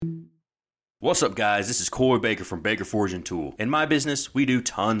What's up, guys? This is Corey Baker from Baker Forge and Tool. In my business, we do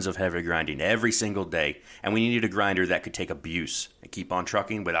tons of heavy grinding every single day, and we needed a grinder that could take abuse and keep on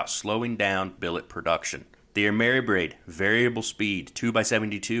trucking without slowing down billet production. The Ameribraid variable speed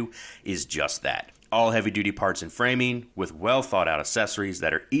 2x72 is just that. All heavy-duty parts and framing with well-thought-out accessories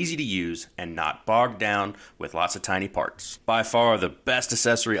that are easy to use and not bogged down with lots of tiny parts. By far, the best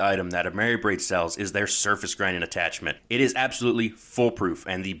accessory item that Ameribraid sells is their surface grinding attachment. It is absolutely foolproof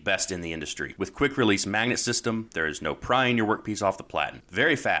and the best in the industry. With quick-release magnet system, there is no prying your workpiece off the platen.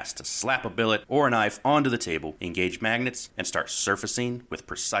 Very fast to slap a billet or a knife onto the table, engage magnets, and start surfacing with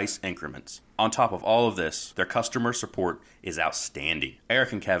precise increments. On top of all of this, their customer support is outstanding.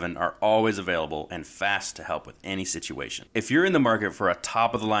 Eric and Kevin are always available and fast to help with any situation. If you're in the market for a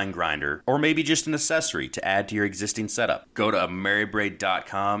top-of-the-line grinder, or maybe just an accessory to add to your existing setup, go to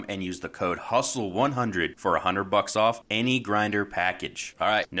ameribraid.com and use the code HUSTLE100 for $100 off any grinder package. All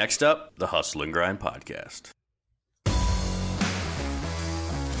right, next up, the Hustle and Grind Podcast.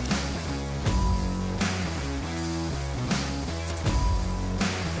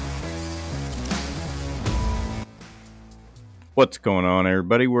 What's going on,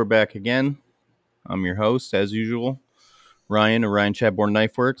 everybody? We're back again. I'm your host, as usual, Ryan of Ryan Chadbourne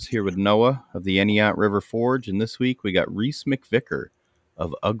Knife Works, here with Noah of the Eniot River Forge, and this week we got Reese McVicker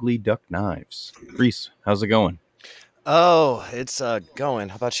of Ugly Duck Knives. Reese, how's it going? Oh, it's going.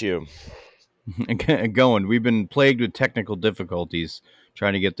 How about you? Going. We've been plagued with technical difficulties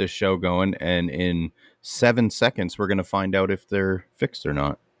trying to get this show going, and in 7 seconds we're going to find out if they're fixed or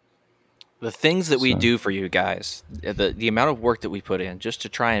not. The things that we do for you guys, the amount of work that we put in just to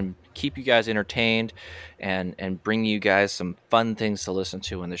try and keep you guys entertained and bring you guys some fun things to listen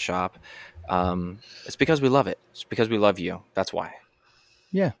to in the shop, it's because we love it. It's because we love you. That's why.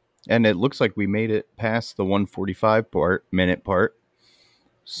 Yeah, and it looks like we made it past the 145-minute part.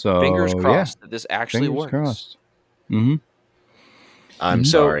 So fingers crossed that this actually works. Crossed. Mm-hmm. I'm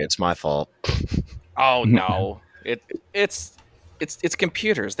sorry, it's my fault. Oh no, it's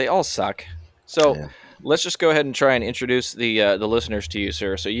computers. They all suck. So Let's just go ahead and try and introduce the listeners to you,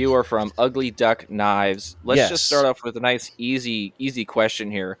 sir. So you are from Ugly Duck Knives. Let's just start off with a nice, easy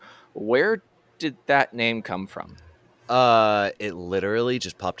question here. Where did that name come from? It literally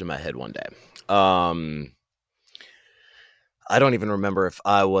just popped in my head one day. I don't even remember if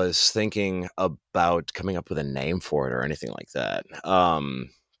I was thinking about coming up with a name for it or anything like that.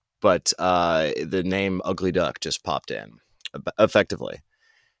 But the name Ugly Duck just popped in effectively.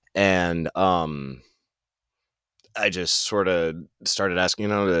 And I just sort of started asking,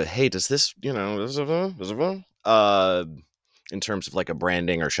 hey, does this, in terms of like a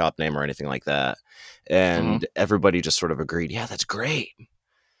branding or shop name or anything like that. And everybody just sort of agreed, yeah, that's great.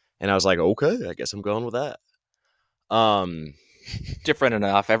 And I was like, okay, I guess I'm going with that. Different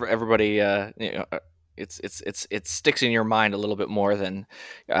enough. Everybody, it sticks in your mind a little bit more than,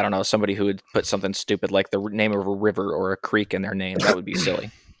 I don't know, somebody who would put something stupid like the name of a river or a creek in their name. That would be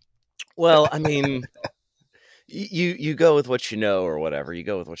silly. Well, I mean, you go with what you know or whatever. You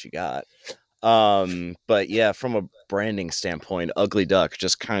go with what you got. But yeah, from a branding standpoint, Ugly Duck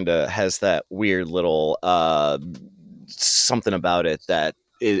just kind of has that weird little something about it that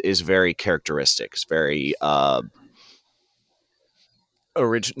is very characteristic. It's very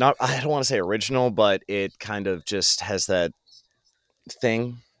original. I don't want to say original, but it kind of just has that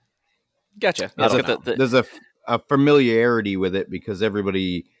thing. Gotcha. There's a familiarity with it because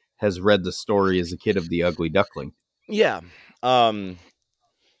everybody has read the story as a kid of the Ugly Duckling. Yeah.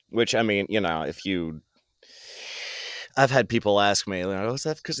 Which, I mean, I've had people ask me, is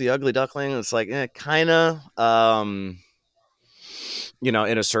that because of the Ugly Duckling? It's like, kind of,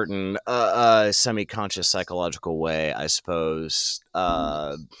 in a certain semi-conscious psychological way, I suppose.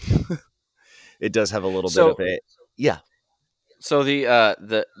 It does have a little bit of it. Yeah. So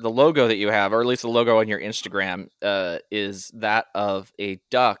the logo that you have, or at least the logo on your Instagram, is that of a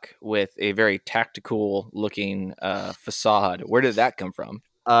duck with a very tactical looking facade. Where did that come from?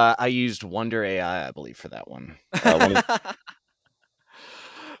 I used Wonder AI, I believe, for that one.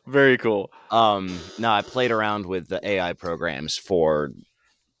 Very cool. No, I played around with the AI programs for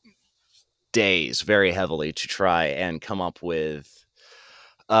days very heavily to try and come up with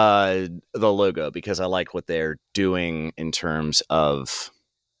the logo because I like what they're doing in terms of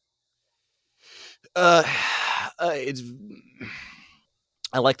it's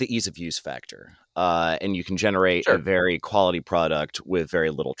I like the ease of use factor, and you can generate a very quality product with very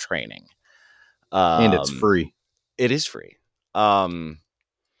little training, and it's free. It is free. Really?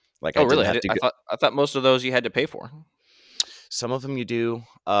 I thought most of those you had to pay for. Some of them you do.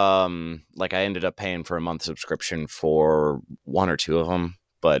 I ended up paying for a month subscription for one or two of them.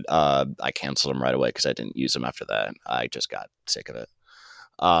 but I canceled them right away because I didn't use them after that. I just got sick of it.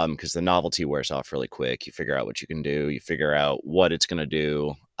 Because the novelty wears off really quick. You figure out what you can do. You figure out what it's going to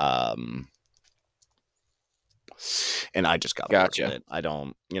do. And I just got bored with it. I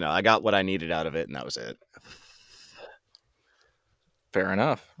don't, I got what I needed out of it, and that was it. Fair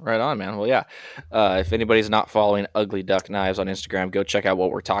enough. Right on, man. Well, yeah. If anybody's not following Ugly Duck Knives on Instagram, go check out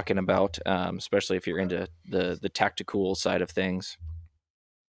what we're talking about, especially if you're into the tactical side of things.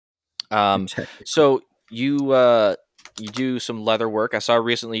 So you do some leather work. I saw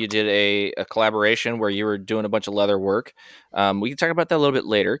recently you did a collaboration where you were doing a bunch of leather work. We can talk about that a little bit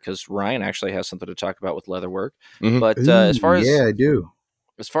later because Ryan actually has something to talk about with leather work. Mm-hmm. But I do.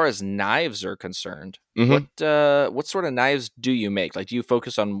 As far as knives are concerned, Mm-hmm. what sort of knives do you make? Like, do you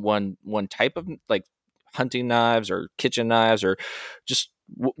focus on one type of like hunting knives or kitchen knives, or just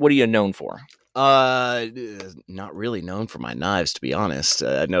what are you known for? Not really known for my knives, to be honest.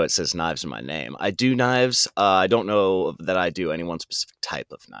 I know it says knives in my name. I do knives. I don't know that I do any one specific type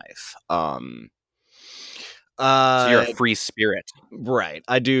of knife. So you're a free spirit, right?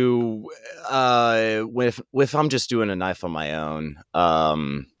 I do. If I'm just doing a knife on my own,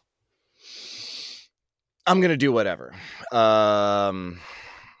 I'm gonna do whatever. I've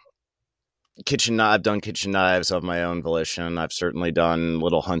done kitchen knives of my own volition. I've certainly done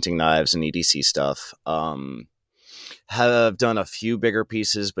little hunting knives and EDC stuff. Have done a few bigger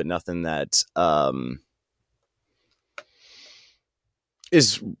pieces, but nothing that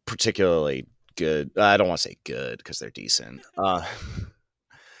is particularly good. I don't want to say good because they're decent,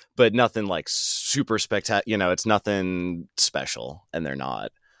 but nothing like super spectacular. It's nothing special, and they're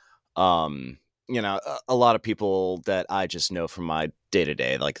not. A lot of people that I just know from my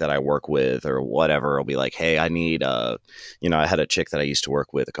day-to-day, like that I work with or whatever, will be like, hey, I need I had a chick that I used to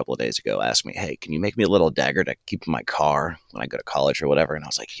work with a couple of days ago ask me, hey, can you make me a little dagger to keep in my car when I go to college or whatever? And I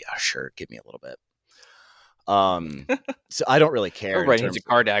was like, yeah, sure, give me a little bit. So I don't really care. Everybody needs a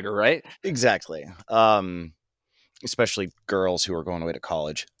car dagger, right? Exactly. Especially girls who are going away to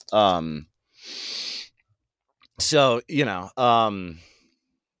college. So,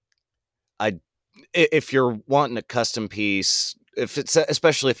 if you're wanting a custom piece,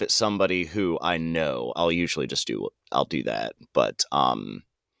 especially if it's somebody who I know, I'll usually I'll do that. But So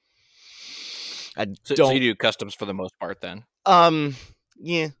you do customs for the most part then?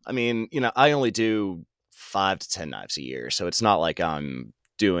 Yeah. I mean, I only do 5 to 10 knives a year, so it's not like I'm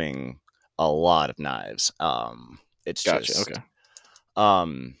doing a lot of knives. It's gotcha. just Okay.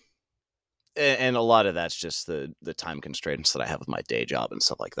 And a lot of that's just the time constraints that I have with my day job and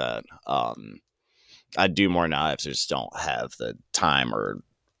stuff like that. I do more knives. I just don't have the time or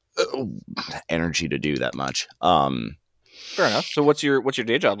energy to do that much. Fair enough. So what's your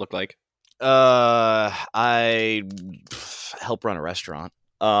day job look like? I help run a restaurant.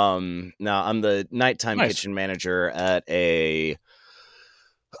 Now I'm the nighttime kitchen manager at a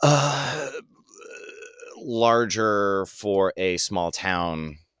larger for a small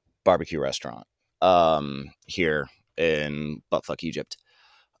town barbecue restaurant here in buttfuck Egypt.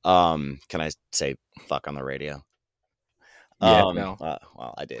 Can I say fuck on the radio? Yeah. No.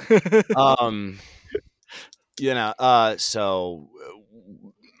 Well, I did. So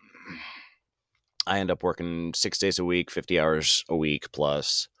I end up working 6 days a week, 50 hours a week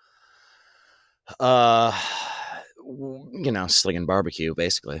plus. Slinging barbecue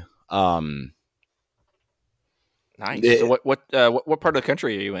basically. Nice. So what part of the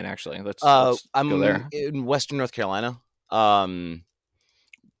country are you in actually? Let's go there. In Western North Carolina.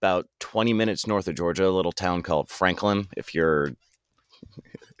 About 20 minutes north of Georgia, a little town called Franklin. If you're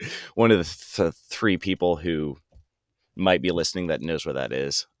one of the 3 people who might be listening that knows where that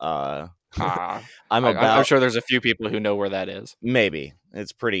is. I'm sure there's a few people who know where that is. Maybe.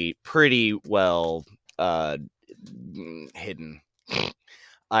 It's pretty well hidden.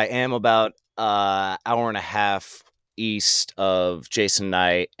 I am about hour and a half east of Jason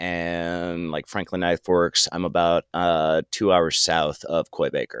Knight and like Franklin Knife Works. I'm about 2 hours south of Coy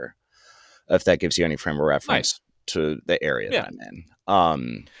Baker, if that gives you any frame of reference to the area that I'm in.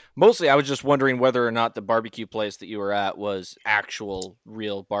 Mostly I was just wondering whether or not the barbecue place that you were at was actual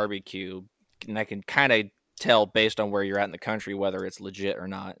real barbecue, and I can kind of tell based on where you're at in the country whether it's legit or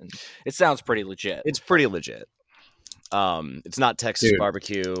not, and it sounds pretty legit. It's pretty legit. It's not Texas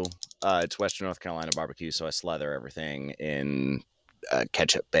barbecue. It's Western North Carolina barbecue, so I slather everything in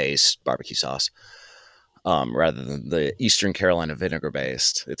ketchup-based barbecue sauce rather than the Eastern Carolina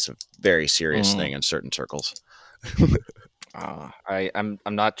vinegar-based. It's a very serious thing in certain circles. I'm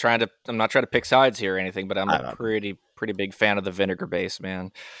not trying to pick sides here or anything, but I'm a pretty big fan of the vinegar base,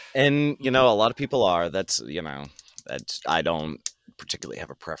 man. And a lot of people are. I don't particularly have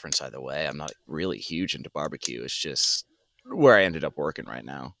a preference either way. I'm not really huge into barbecue. It's just where I ended up working right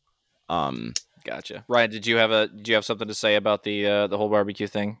now. Gotcha. Ryan, did you have something to say about the whole barbecue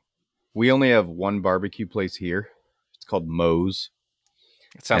thing? We only have one barbecue place here. It's called Moe's.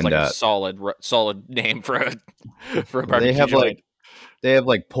 It sounds And, like a solid name for a barbecue they have joint.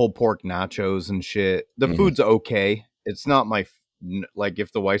 like pulled pork nachos and shit. The Mhm. food's okay. It's not my like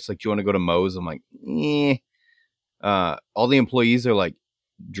if the wife's like, "Do you want to go to Moe's?" I'm like, "Eh." All the employees are like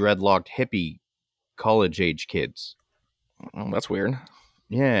dreadlocked hippie college age kids. Oh, that's weird.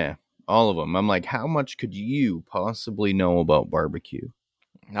 Yeah, all of them. I'm like, how much could you possibly know about barbecue?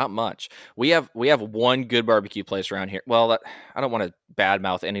 Not much. We have one good barbecue place around here. Well, I don't want to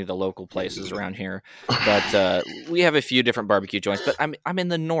badmouth any of the local places around here, but we have a few different barbecue joints. But I'm in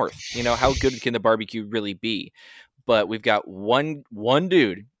the north. You know, how good can the barbecue really be? But we've got one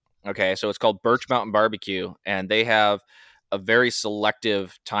dude. Okay, so it's called Birch Mountain Barbecue, and they have a very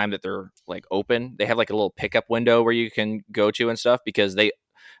selective time that they're like open. They have like a little pickup window where you can go to and stuff because they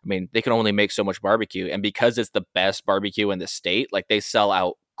can only make so much barbecue, and because it's the best barbecue in the state, like they sell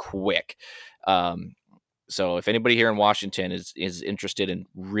out quick. So if anybody here in Washington is interested in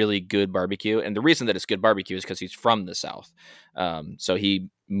really good barbecue, and the reason that it's good barbecue is because he's from the South. So he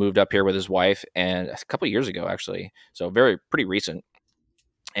moved up here with his wife and a couple of years ago, actually. So pretty recent.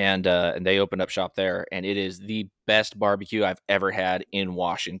 And they opened up shop there, and it is the best barbecue I've ever had in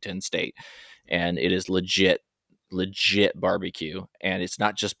Washington State, and it is legit barbecue, and it's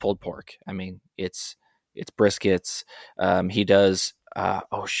not just pulled pork. I mean, it's briskets. He does.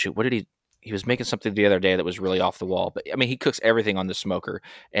 Oh shoot, what did he was making something the other day that was really off the wall. But I mean, he cooks everything on the smoker,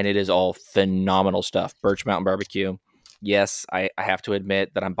 and it is all phenomenal stuff. Birch Mountain Barbecue. Yes, I have to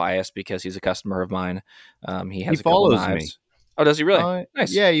admit that I'm biased because he's a customer of mine. He has a couple follows knives. me. Oh, does he really?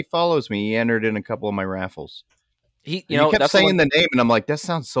 Nice. Yeah, he follows me. He entered in a couple of my raffles. He kept saying the name, and I'm like, that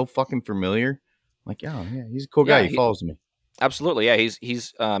sounds so fucking familiar. I'm like, oh yeah, he's a cool guy. He follows me. Absolutely, yeah.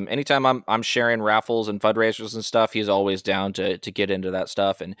 He's anytime I'm sharing raffles and fundraisers and stuff, he's always down to get into that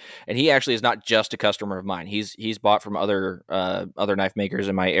stuff. And he actually is not just a customer of mine. He's bought from other knife makers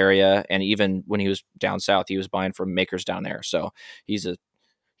in my area, and even when he was down south, he was buying from makers down there. So he's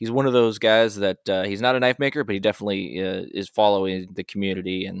one of those guys that he's not a knife maker, but he definitely is following the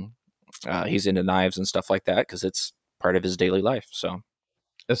community, and he's into knives and stuff like that because it's part of his daily life. So.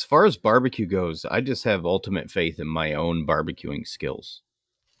 As far as barbecue goes, I just have ultimate faith in my own barbecuing skills.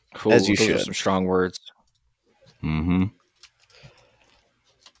 Cool. As you Those should. Are some strong words. Mm-hmm.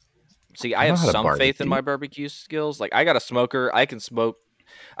 See, I have some faith in my barbecue skills. Like, I got a smoker. I can smoke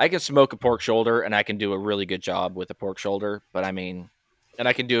a pork shoulder, and I can do a really good job with a pork shoulder. But I mean, and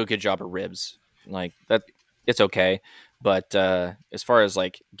I can do a good job of ribs. Like that, it's okay. But as far as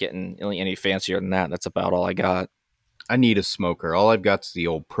like getting any fancier than that, that's about all I got. I need a smoker. All I've got is the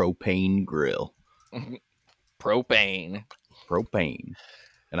old propane grill. Propane.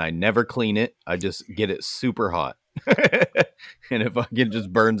 And I never clean it. I just get it super hot. And if I get, it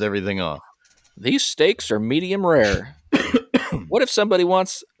just burns everything off. These steaks are medium rare. What if somebody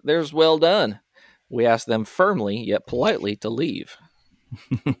wants theirs well done? We ask them firmly yet politely to leave.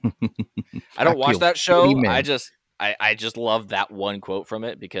 I don't watch that show. I just love that one quote from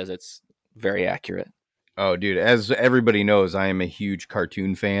it because it's very accurate. Oh, dude, as everybody knows, I am a huge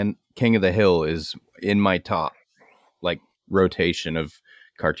cartoon fan. King of the Hill is in my top, like, rotation of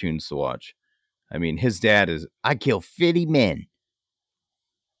cartoons to watch. I mean, his dad is, I kill 50 men.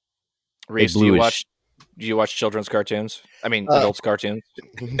 Reese, do you watch children's cartoons? I mean, adults cartoons?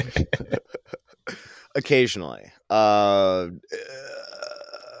 Occasionally. Not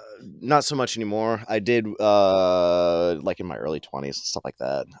so much anymore. I did, like in my early 20s and stuff like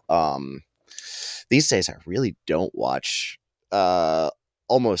that. These days, I really don't watch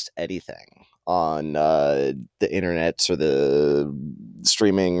almost anything on the internet or the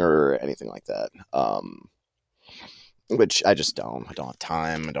streaming or anything like that. Which I just don't. I don't have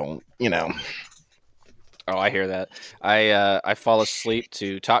time. I don't, Oh, I hear that. I fall asleep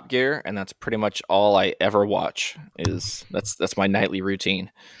to Top Gear, and that's pretty much all I ever watch. That's my nightly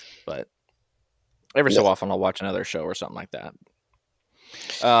routine. But every so often, I'll watch another show or something like that.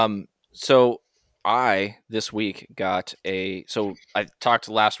 So I this week got so I talked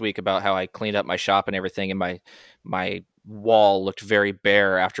last week about how I cleaned up my shop and everything, and my wall looked very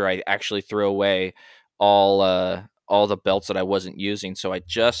bare after I actually threw away all the belts that I wasn't using. So I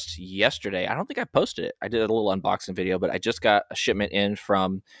just yesterday, I don't think I posted it. I did a little unboxing video, but I just got a shipment in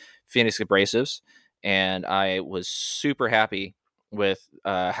from Phoenix Abrasives, and I was super happy with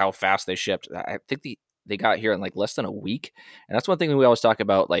how fast they shipped. I think they got here in like less than a week. And that's one thing we always talk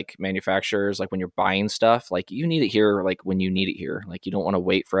about, like manufacturers, like when you're buying stuff, like you need it here, like when you need it here, like you don't want to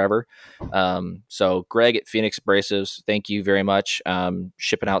wait forever. So Greg at Phoenix Abrasives, thank you very much.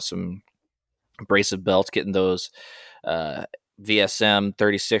 Shipping out some abrasive belts, getting those VSM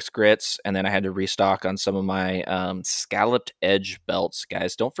 36 grits, and then I had to restock on some of my scalloped edge belts.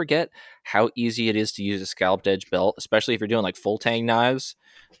 Guys, don't forget how easy it is to use a scalloped edge belt, especially if you're doing like full tang knives.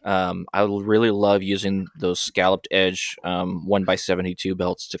 I really love using those scalloped edge 1x72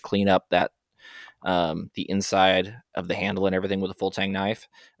 belts to clean up that the inside of the handle and everything with a full tang knife.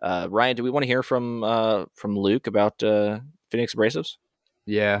 Ryan, do we want to hear from Luke about Phoenix Abrasives?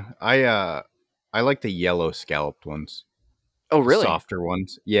 Yeah, I like the yellow scalloped ones. Oh, really? Softer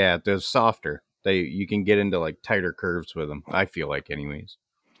ones. Yeah, they're softer. You can get into like tighter curves with them. I feel like, anyways.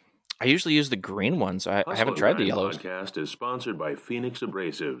 I usually use the green ones. I haven't tried the yellows. Podcast is sponsored by Phoenix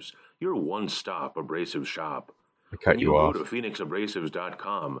Abrasives, your one-stop abrasive shop. I cut you off. Go to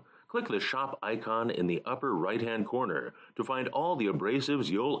phoenixabrasives.com. Click the shop icon in the upper right-hand corner to find all the abrasives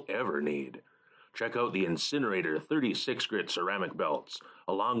you'll ever need. Check out the Incinerator 36 grit ceramic belts,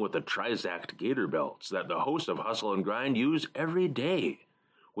 along with the Trizact Gator belts that the hosts of Hustle and Grind use every day.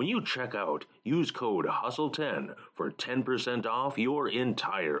 When you check out, use code HUSTLE10 for 10% off your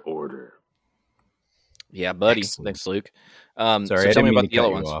entire order. Yeah, buddy. Excellent. Thanks, Luke. Sorry, so tell me about the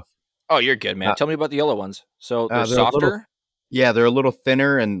yellow ones. Off. Oh, you're good, man. Tell me about the yellow ones. So they're softer? They're a little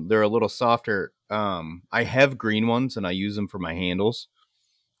thinner and they're a little softer. I have green ones and I use them for my handles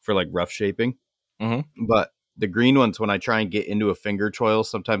for like rough shaping. Mm-hmm. But the green ones, when I try and get into a finger choil,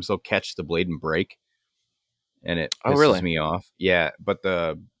 sometimes they'll catch the blade and break, and it pisses me off. Yeah, but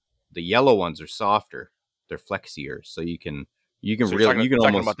the yellow ones are softer; they're flexier, so you can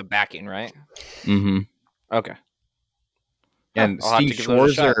talking about the backing, right? Mm-hmm. Okay. And Steve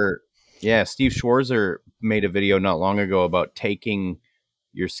Schwarzer made a video not long ago about taking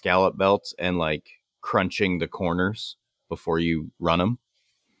your scallop belts and like crunching the corners before you run them.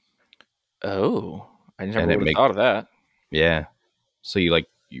 Oh, I never would have thought of that. Yeah. So you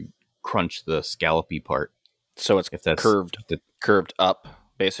crunch the scallopy part. So it's curved up,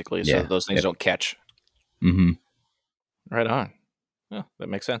 basically, so those things don't catch. Mm-hmm. Right on. Yeah, that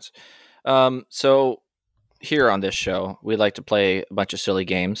makes sense. So here on this show, we like to play a bunch of silly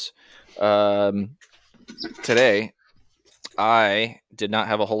games. Today, I did not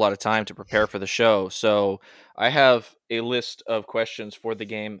have a whole lot of time to prepare for the show, so I have a list of questions for the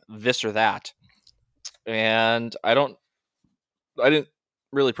game This or That. And I didn't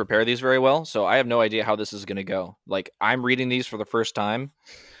really prepare these very well, so I have no idea how this is going to go. Like, I'm reading these for the first time.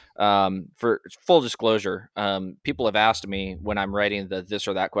 For full disclosure, people have asked me when I'm writing the This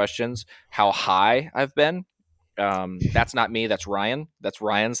or That questions how high I've been. That's not me, that's Ryan. That's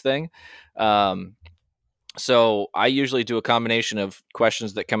Ryan's thing. So I usually do a combination of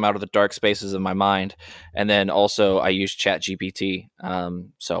questions that come out of the dark spaces of my mind, and then also I use ChatGPT.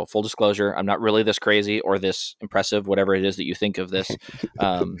 So full disclosure, I'm not really this crazy or this impressive, whatever it is that you think of this.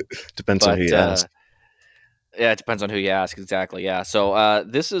 Depends on who you ask. Yeah, it depends on who you ask. Exactly. Yeah. So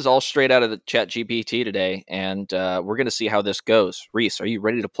this is all straight out of the ChatGPT today, and we're going to see how this goes. Reese, are you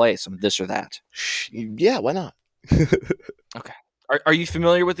ready to play some This or That? Yeah, why not? Okay. Are you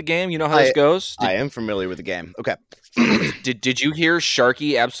familiar with the game? You know how this goes? I am familiar with the game. Okay. Did you hear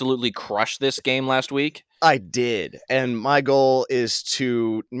Sharky absolutely crush this game last week? I did. And my goal is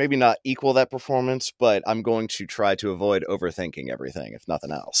to maybe not equal that performance, but I'm going to try to avoid overthinking everything, if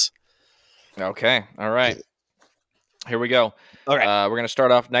nothing else. Okay. All right. Here we go. All right. We're going to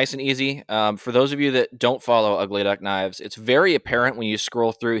start off nice and easy. For those of you that don't follow Ugly Duck Knives, it's very apparent when you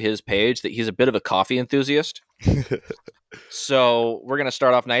scroll through his page that he's a bit of a coffee enthusiast. So we're going to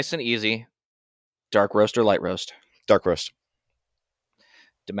start off nice and easy. Dark roast or light roast? Dark roast.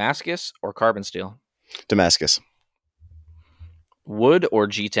 Damascus or carbon steel? Damascus. Wood or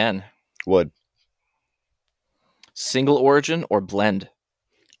G10? Wood. Single origin or blend?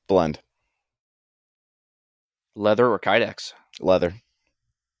 Blend. Leather or Kydex? Leather.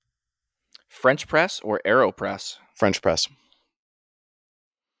 French press or AeroPress? French press.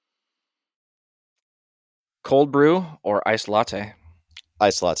 Cold brew or iced latte?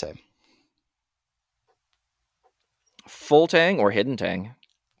 Iced latte. Full tang or hidden tang?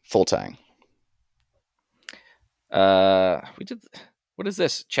 Full tang. What is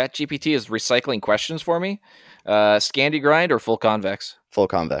this? ChatGPT is recycling questions for me. Scandi grind or full convex? Full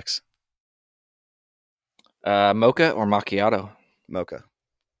convex. Mocha or macchiato? Mocha.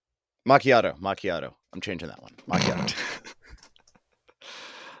 Macchiato. I'm changing that one. Macchiato.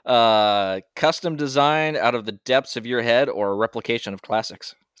 Custom design out of the depths of your head or a replication of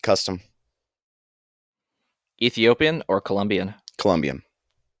classics? Custom. Ethiopian or Colombian? Colombian.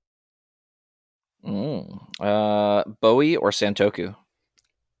 Bowie or Santoku?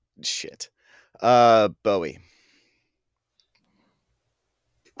 Shit. Bowie.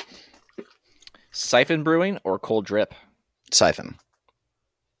 Siphon brewing or cold drip? Siphon.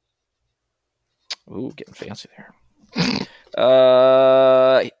 Ooh, getting fancy there.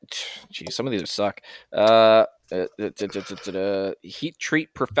 Geez, some of these suck. Heat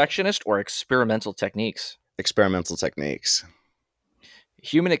treat perfectionist or experimental techniques? Experimental techniques.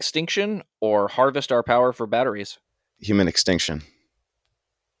 Human extinction or harvest our power for batteries? Human extinction.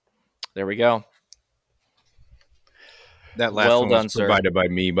 There we go. That last Well one done, was sir. provided by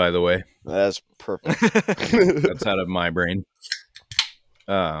me, by the way. That's perfect. That's out of my brain.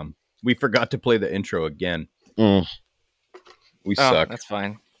 We forgot to play the intro again. Mm. We suck. That's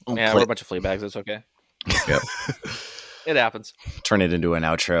fine. Oh, Yeah, we're a bunch of flea bags. It's okay. Yep. It happens. Turn it into an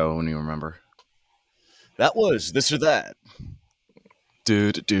outro when you remember. That was This or That.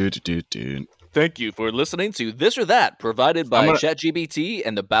 Dude. Thank you for listening to This or That, provided by ChatGPT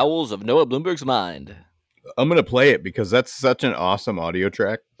and the bowels of Noah Bloomberg's mind. I'm going to play it because that's such an awesome audio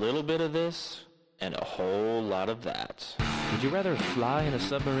track. A little bit of this and a whole lot of that. Would you rather fly in a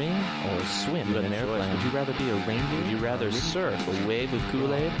submarine or swim in an airplane? Would you rather be a reindeer? Would you rather surf a wave of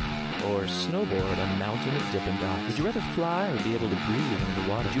Kool-Aid or snowboard a mountain of Dippin' Dots? Would you rather fly or be able to breathe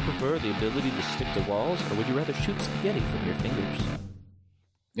underwater? Would you prefer the ability to stick to walls or would you rather shoot spaghetti from your fingers?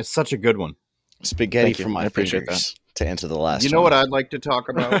 It's such a good one. Spaghetti Thank you. from I my appreciate fingers. To answer the last You know one. what I'd like to talk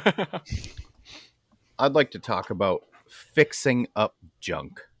about? I'd like to talk about fixing up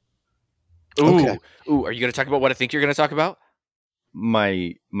junk. Ooh, Okay. ooh, are you going to talk about what I think you're going to talk about?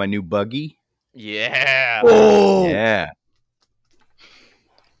 My new buggy. Yeah. Oh! Yeah.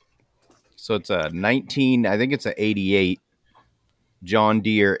 So it's a 19, I think it's an 88 John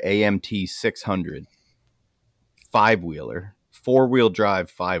Deere AMT 600 5-wheeler, 4-wheel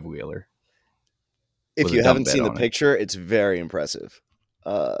drive 5-wheeler. If with you a dump haven't bed seen the on it. picture, it's very impressive.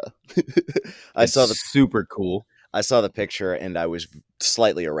 I It's saw the super cool. picture and I was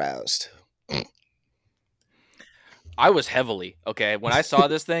slightly aroused. I was heavily, okay. When I saw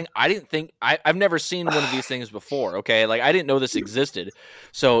this thing, I didn't think I've never seen one of these things before, okay? Like I didn't know this existed.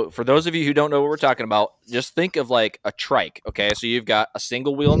 So for those of you who don't know what we're talking about, just think of like a trike, okay? So you've got a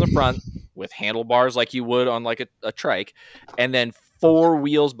single wheel in the front with handlebars like you would on like a trike, and then 4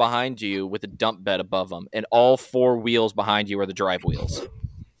 wheels behind you with a dump bed above them, and all 4 wheels behind you are the drive wheels.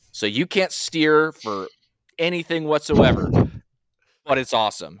 So you can't steer for anything whatsoever, but it's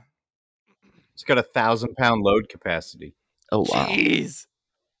awesome. It's got 1,000-pound load capacity. Oh wow. Jeez.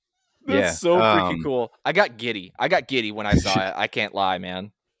 That's Yeah, so freaking cool. I got giddy. When I saw it. I can't lie,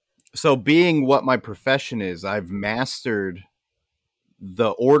 man. So being what my profession is, I've mastered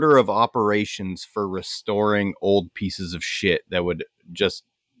the order of operations for restoring old pieces of shit that would just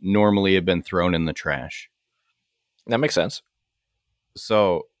normally have been thrown in the trash. That makes sense.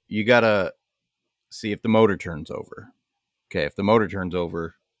 So you got to see if the motor turns over. Okay, if the motor turns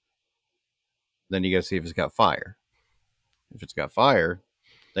over, then you got to see if it's got fire. If it's got fire,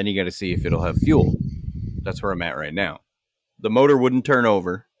 then you got to see if it'll have fuel. That's where I'm at right now. The motor wouldn't turn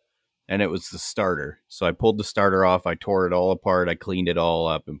over, and it was the starter. So I pulled the starter off, I tore it all apart, I cleaned it all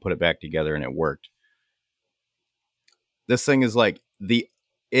up and put it back together, and it worked. This thing is like it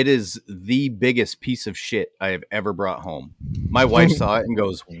is the biggest piece of shit I have ever brought home. My wife saw it and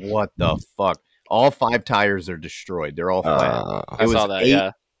goes, "What the fuck?" All 5 tires are destroyed. They're all flat. I saw that, 8,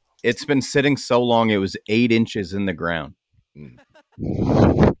 yeah. It's been sitting so long, it was 8 inches in the ground.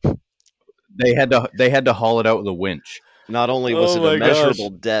 They had to haul it out with a winch. Not only was Oh it my a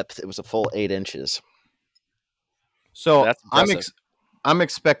measurable depth, it was a full 8 inches. So That's impressive. I'm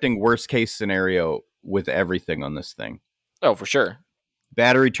expecting worst case scenario with everything on this thing. Oh, for sure.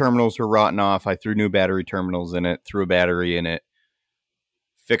 Battery terminals were rotten off. I threw new battery terminals in it, threw a battery in it,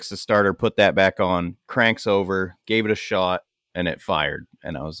 fixed the starter, put that back on, cranks over, gave it a shot, and it fired.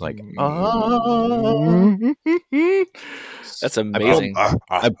 And I was like, oh. That's amazing.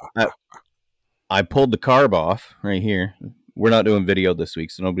 I pulled the carb off right here. We're not doing video this week,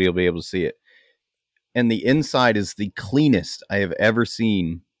 so nobody will be able to see it. And the inside is the cleanest I have ever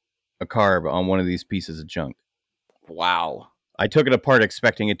seen a carb on one of these pieces of junk. Wow. I took it apart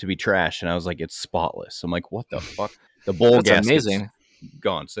expecting it to be trash, and I was like, it's spotless. I'm like, what the fuck? The bowl That's gasket's amazing.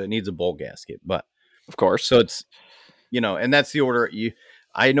 gone, so it needs a bowl gasket. But Of course. so it's, and that's the order.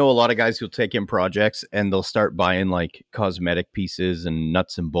 I know a lot of guys who'll take in projects and they'll start buying like cosmetic pieces and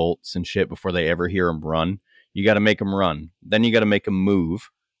nuts and bolts and shit before they ever hear them run. You got to make them run. Then you got to make them move.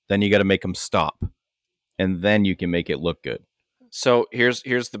 Then you got to make them stop. And then you can make it look good. So here's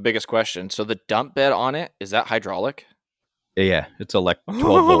the biggest question. So the dump bed on it, is that hydraulic? Yeah, it's a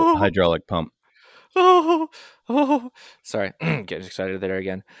 12-volt hydraulic pump. Sorry, getting excited there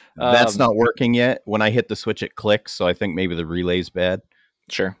again. That's not working yet. When I hit the switch, it clicks, so I think maybe the relay's bad.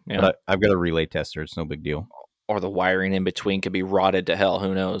 Sure, yeah. But I've got a relay tester. It's no big deal. Or the wiring in between could be rotted to hell.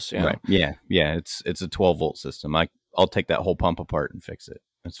 Who knows? Right. Yeah. It's a 12-volt system. I'll take that whole pump apart and fix it.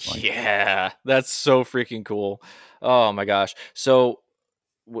 That's fine. Yeah, that's so freaking cool. Oh my gosh. So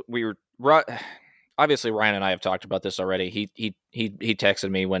we were obviously Ryan and I have talked about this already. He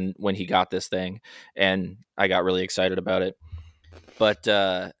texted me when he got this thing, and I got really excited about it. But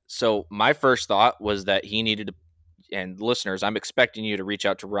so my first thought was that he needed to, and listeners, I'm expecting you to reach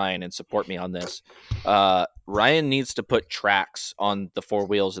out to Ryan and support me on this. Ryan needs to put tracks on the four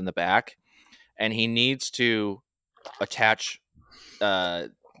wheels in the back, and he needs to attach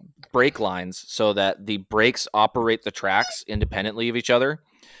brake lines so that the brakes operate the tracks independently of each other.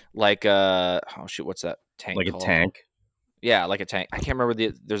 Like what's that tank like called? A tank? Yeah, like a tank. I can't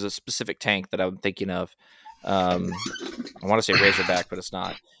remember there's a specific tank that I'm thinking of. I want to say Razorback, but it's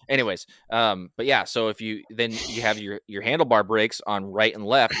not. Anyways, but yeah, so if you have your handlebar brakes on right and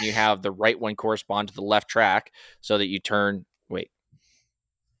left, and you have the right one correspond to the left track so that you turn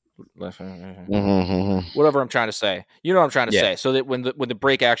whatever I'm trying to say. You know what I'm trying to say. So that when the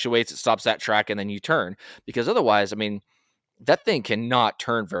brake actuates, it stops that track and then you turn. Because otherwise, I mean, that thing cannot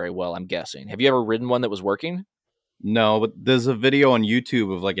turn very well, I'm guessing. Have you ever ridden one that was working? No, but there's a video on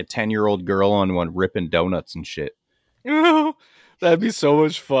YouTube of like a 10-year-old girl on one ripping donuts and shit. That'd be so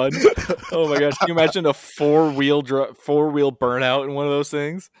much fun. Oh my gosh. Can you imagine a four-wheel burnout in one of those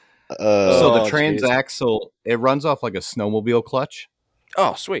things? So the transaxle, it runs off like a snowmobile clutch.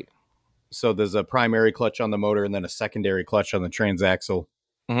 Oh, sweet. So there's a primary clutch on the motor and then a secondary clutch on the transaxle.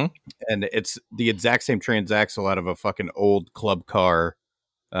 Mm-hmm. And it's the exact same transaxle out of a fucking old club car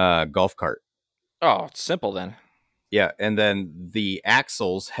golf cart. Oh, it's simple then. Yeah, and then the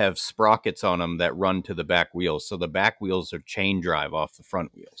axles have sprockets on them that run to the back wheels. So the back wheels are chain drive off the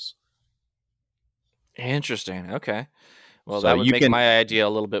front wheels. Interesting. Okay. Well, So that would make my idea a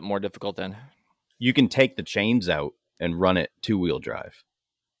little bit more difficult then. You can take the chains out and run it two-wheel drive.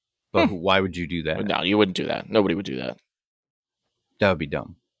 But why would you do that? No, you wouldn't do that. Nobody would do that. That would be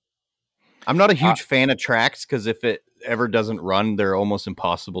dumb. I'm not a huge fan of tracks because if it ever doesn't run, they're almost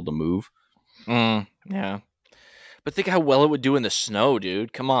impossible to move. Yeah. But think how well it would do in the snow,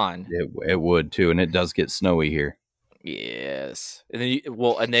 dude. Come on. It would too, and it does get snowy here. Yes.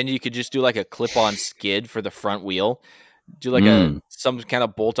 And then you could just do like a clip-on skid for the front wheel. Do like some kind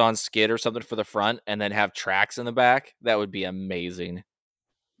of bolt-on skid or something for the front, and then have tracks in the back. That would be amazing.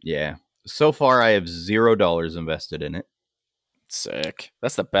 Yeah. So far, I have $0 invested in it. Sick.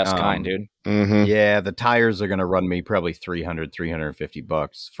 That's the best kind, dude. Mm-hmm. Yeah, the tires are going to run me probably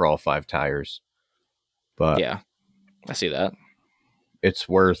 $350 for all 5 tires. But yeah, I see that. It's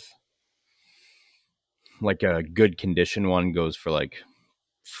worth, like a good condition one goes for like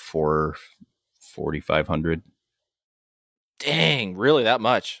 $4,500. Dang, really that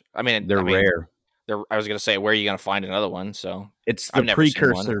much? I mean, they're rare. I was going to say, where are you going to find another one? So it's the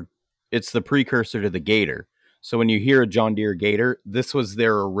precursor. It's the precursor to the Gator. So when you hear a John Deere Gator, this was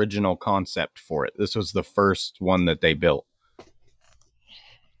their original concept for it. This was the first one that they built.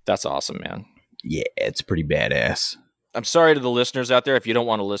 That's awesome, man. Yeah, it's pretty badass. I'm sorry to the listeners out there if you don't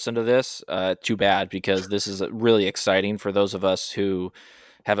want to listen to this. Too bad, because this is really exciting for those of us who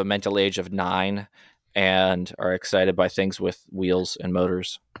have a mental age of 9 and are excited by things with wheels and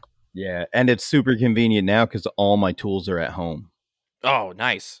motors. Yeah, and it's super convenient now because all my tools are at home. Oh,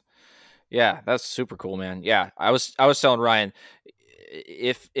 nice. Yeah, that's super cool, man. Yeah, I was telling Ryan,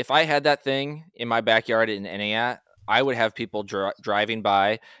 if I had that thing in my backyard in Eniat, I would have people driving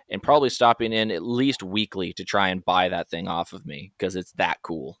by and probably stopping in at least weekly to try and buy that thing off of me because it's that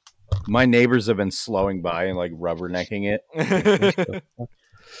cool. My neighbors have been slowing by and like rubbernecking it.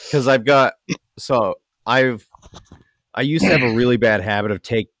 Because I used to have a really bad habit of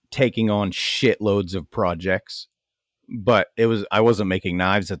taking on shitloads of projects, but I wasn't making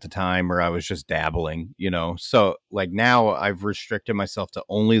knives at the time, or I was just dabbling, you know? So like now I've restricted myself to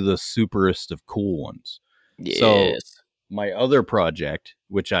only the superest of cool ones. Yes. So my other project,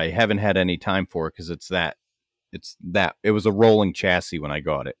 which I haven't had any time for because it was a rolling chassis when I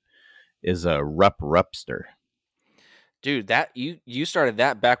got it, is a Rupster. Dude, that you started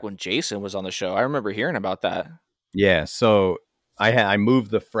that back when Jason was on the show. I remember hearing about that. Yeah, so I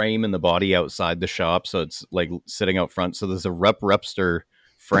moved the frame and the body outside the shop, so it's like sitting out front. So there's a Rupster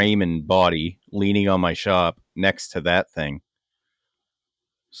frame and body leaning on my shop next to that thing.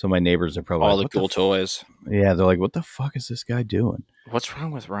 So my neighbors are probably All like, the what cool toys. Yeah, they're like, what the fuck is this guy doing? What's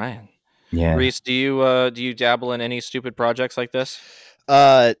wrong with Ryan? Yeah. Reese, do you dabble in any stupid projects like this?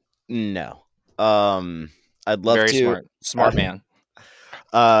 No. I'd love Very to. smart man.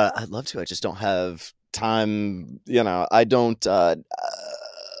 I'd love to. I just don't have time. I don't.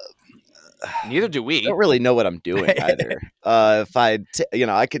 Neither do we. I don't really know what I'm doing either. If I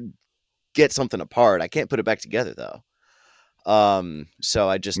could get something apart, I can't put it back together though. So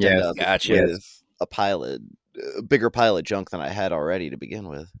I just end up with a bigger pile of junk than I had already to begin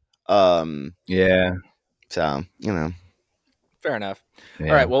with. Yeah. So Fair enough. Yeah.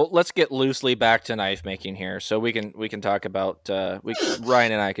 All right. Well, let's get loosely back to knife making here, so we can talk about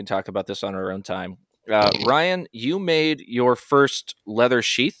Ryan and I can talk about this on our own time. Ryan, you made your first leather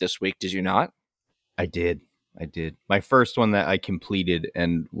sheath this week, did you not? I did. My first one that I completed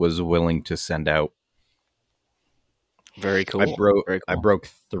and was willing to send out. Very cool. I broke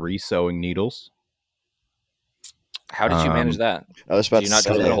 3 sewing needles. How did you manage that? I was about Did you to not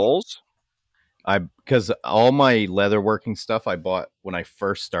say drill holes? Because all my leatherworking stuff I bought when I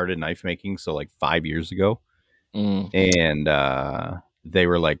first started knife making, so like 5 years ago, and they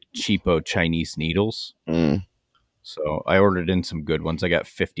were like cheapo Chinese needles. So I ordered in some good ones. I got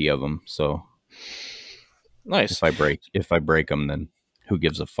 50 of them. So nice. If I break them, then who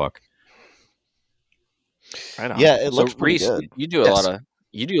gives a fuck? Right on. Yeah, it looks pretty Reese, good. You do a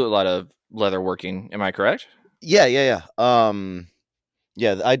lot of leatherworking. Am I correct? Yeah.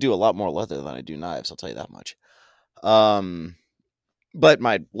 Yeah, I do a lot more leather than I do knives. I'll tell you that much. But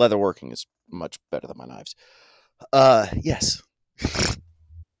my leatherworking is much better than my knives. Yes.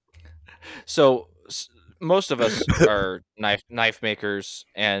 So most of us are knife makers,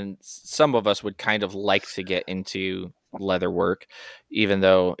 and some of us would kind of like to get into leather work, even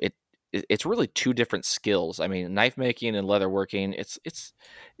though it's really 2 different skills. I mean, knife making and leather working, it's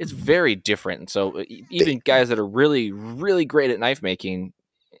very different. So even guys that are really, really great at knife making,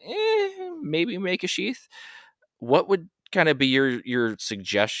 maybe make a sheath. What would kind of be your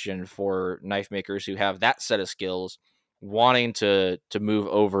suggestion for knife makers who have that set of skills, wanting to move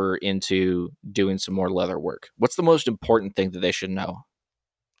over into doing some more leather work? What's the most important thing that they should know?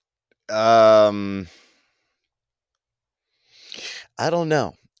 I don't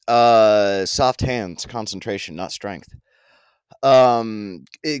know. Soft hands, concentration, not strength.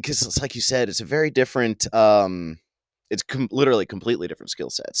 Because it's like you said, it's a very different. It's literally completely different skill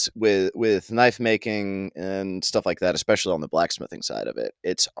sets with knife making and stuff like that, especially on the blacksmithing side of it.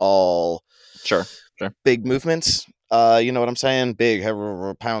 It's all sure big movements. You know what I'm saying? Big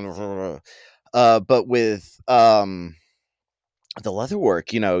pound. But with the leather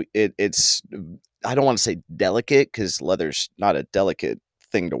work, it's I don't want to say delicate because leather's not a delicate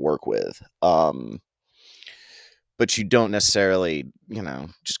thing to work with. But you don't necessarily,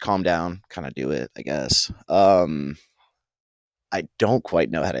 just calm down, kind of do it, I guess. I don't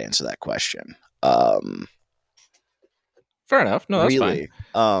quite know how to answer that question. Fair enough. No, that's really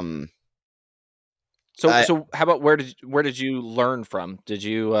fine. So how about where did you learn from? Did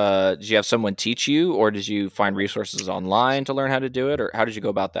you have someone teach you, or did you find resources online to learn how to do it, or how did you go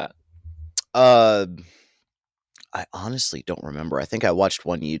about that? I honestly don't remember. I think I watched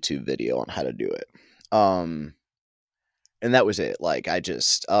one YouTube video on how to do it. And that was it. Like I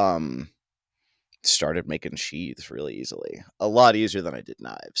just started making sheaths really easily. A lot easier than I did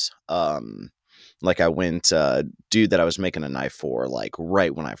knives. Like I went dude that I was making a knife for, like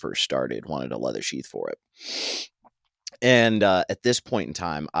right when I first started, wanted a leather sheath for it. And at this point in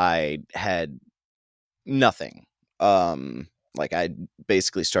time, I had nothing. Like I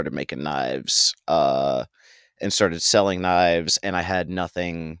basically started making knives and started selling knives, and I had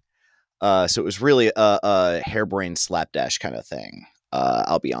nothing. So it was really a harebrained slapdash kind of thing.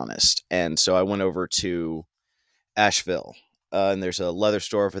 I'll be honest. And so I went over to Asheville, and there's a leather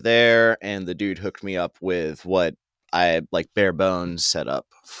store over there, and the dude hooked me up with what I like bare bones set up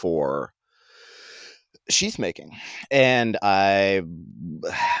for sheath making. And that's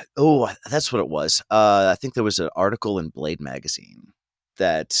what it was. I think there was an article in Blade magazine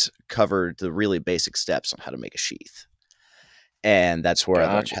that covered the really basic steps on how to make a sheath. And that's where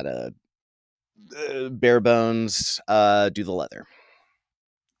I learned how to bare bones do the leather.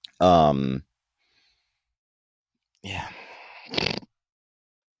 Yeah.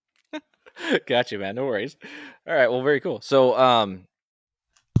 Gotcha, man. No worries. All right. Well, very cool. So, I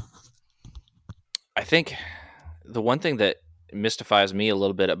think the one thing that mystifies me a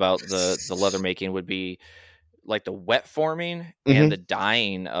little bit about the leather making would be like the wet forming and the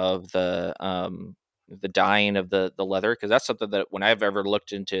dyeing of the the dyeing of the leather? Because that's something that when I've ever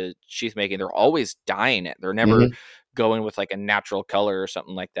looked into sheath making, they're always dyeing it. They're never going with like a natural color or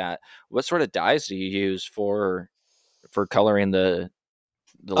something like that. What sort of dyes do you use for coloring the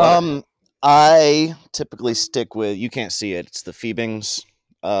leather? I typically stick with, you can't see it, it's the Phoebings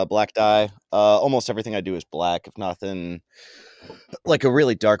black dye. Almost everything I do is black, if nothing like a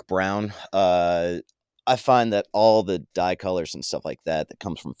really dark brown. I find that all the dye colors and stuff like that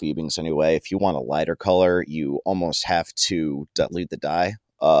comes from Phoebings anyway. If you want a lighter color, you almost have to dilute the dye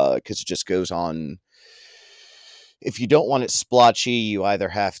because it just goes on. If you don't want it splotchy, you either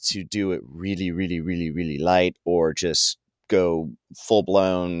have to do it really, really, really, really light, or just go full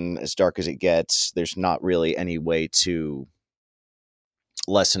blown as dark as it gets. There's not really any way to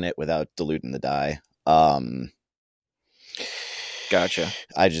lessen it without diluting the dye. Gotcha.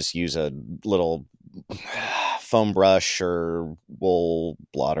 I just use a little foam brush or wool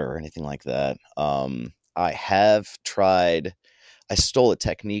blotter or anything like that. I have tried. I stole a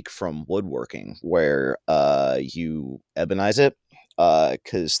technique from woodworking where you ebonize it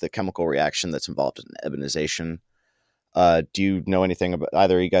because the chemical reaction that's involved in ebonization. Do you know anything about,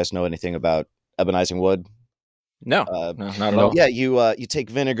 either of you guys know anything about ebonizing wood? No, no, not at all. Yeah, you take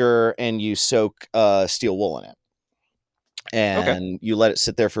vinegar and you soak steel wool in it. And you let it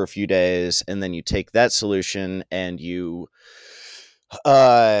sit there for a few days, and then you take that solution and you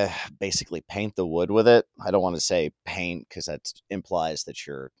basically paint the wood with it. I don't want to say paint because that implies that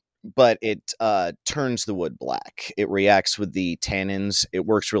but it turns the wood black. It reacts with the tannins. It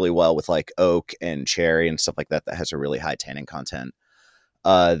works really well with like oak and cherry and stuff like that has a really high tannin content.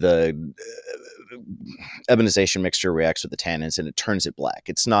 The ebonization mixture reacts with the tannins and it turns it black.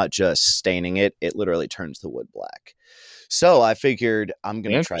 It's not just staining it, it literally turns the wood black. So I figured I'm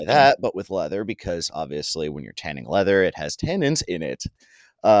going to try that, but with leather, because obviously when you're tanning leather, it has tannins in it.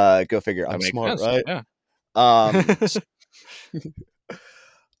 Go figure. I'm smart, sense. Right?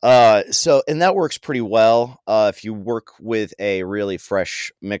 Yeah. So, and that works pretty well. If you work with a really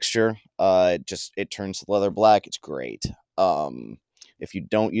fresh mixture, it turns the leather black. It's great. If you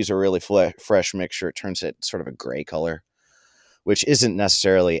don't use a really fresh mixture, it turns it sort of a gray color, which isn't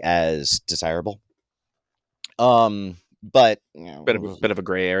necessarily as desirable. But you know, bit of a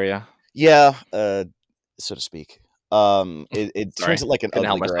gray area. Yeah, so to speak. It turns it like an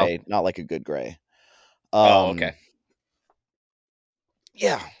ugly gray, not like a good gray. Okay.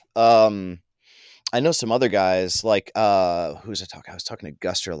 Yeah. I know some other guys like who's I talking? I was talking to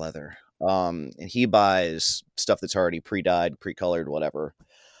Guster Leather. And he buys stuff that's already pre-dyed, pre-colored, whatever.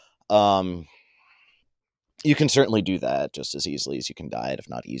 You can certainly do that just as easily as you can dye it, if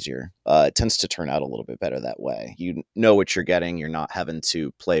not easier. It tends to turn out a little bit better that way. You know what you're getting. You're not having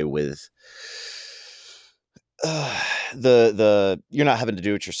to play with you're not having to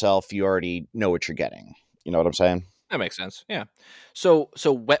do it yourself. You already know what you're getting. You know what I'm saying? That makes sense. Yeah. So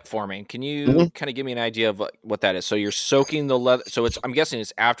wet forming, can you kind of give me an idea of what that is? So you're soaking the leather. So I'm guessing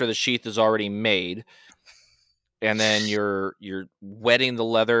it's after the sheath is already made. And then you're wetting the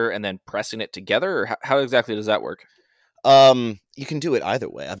leather and then pressing it together, or how exactly does that work? You can do it either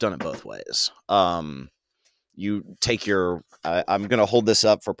way. I've done it both ways. You take your I'm going to hold this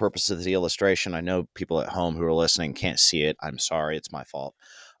up for purposes of the illustration. I know people at home who are listening can't see it. I'm sorry. It's my fault.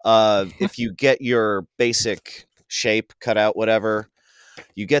 If you get your basic shape cut out, whatever,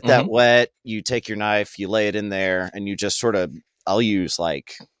 you get that wet, you take your knife, you lay it in there, and you just sort of, I'll use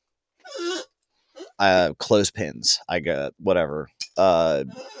like clothespins. I got whatever that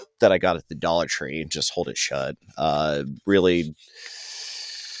I got at the Dollar Tree, and just hold it shut. Really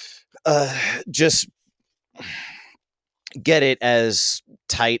just get it as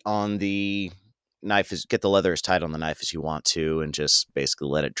tight on the knife as, get the leather as tight on the knife as you want to, and just basically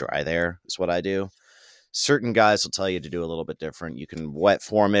let it dry there is what I do. Certain guys will tell you to do a little bit different. You can wet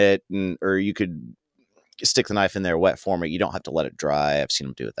form it, or you could stick the knife in there, wet form it. You don't have to let it dry. I've seen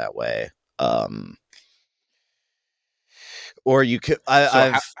them do it that way. Or you could.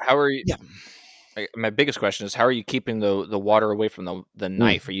 How are you? Yeah. My biggest question is, how are you keeping the water away from the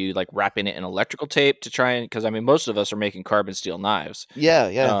knife? Are you like wrapping it in electrical tape to try and, because I mean, most of us are making carbon steel knives.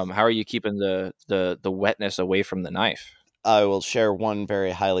 Yeah. How are you keeping the wetness away from the knife? I will share one very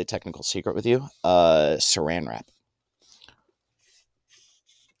highly technical secret with you. Saran wrap.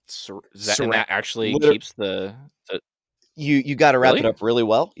 And that actually keeps the You got to wrap it up really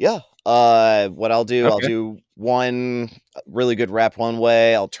well. Yeah. What I'll do, I'll do one really good wrap one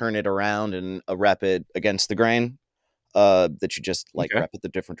way. I'll turn it around and wrap it against the grain. That you just wrap it the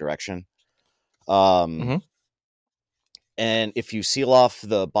different direction. And if you seal off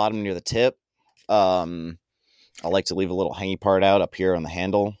the bottom near the tip, I like to leave a little hangy part out up here on the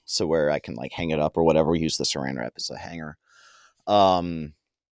handle, so where I can like hang it up or whatever. Use the Saran wrap as a hanger.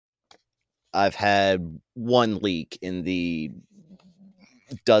 I've had one leak in the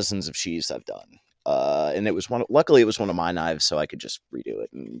dozens of sheaths I've done, and it was one. Luckily, it was one of my knives, so I could just redo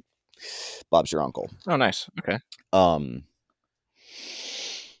it. And Bob's your uncle. Oh, nice. Okay.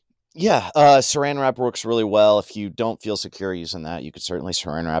 Yeah, Saran wrap works really well. If you don't feel secure using that, you could certainly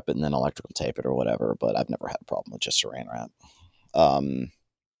Saran wrap it and then electrical tape it or whatever. But I've never had a problem with just Saran wrap.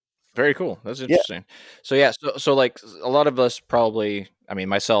 Very cool. That's Yeah. interesting. So yeah, so like a lot of us probably, I mean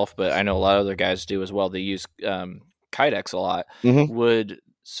myself, but I know a lot of other guys do as well. They use Kydex a lot. Mhm.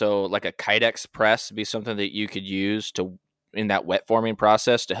 So like a Kydex press be something that you could use to in that wet forming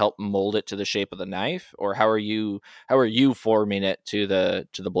process to help mold it to the shape of the knife, or how are you forming it to the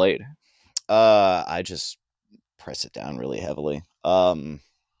blade? I just press it down really heavily. Oh,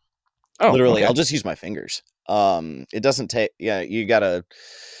 Literally, okay. I'll just use my fingers. It doesn't take. Yeah, you gotta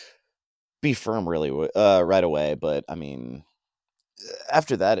be firm really right away. But I mean,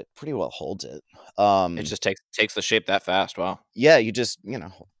 after that, it pretty well holds it. It just takes the shape that fast. Wow. Yeah, you just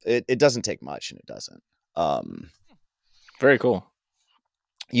it doesn't take much, and it doesn't. Very cool.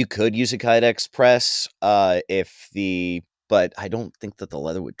 You could use a Kydex press but I don't think that the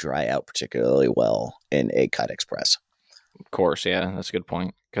leather would dry out particularly well in a Kydex press. Of course, yeah, that's a good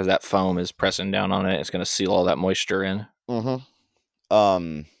point, because that foam is pressing down on it. It's going to seal all that moisture in.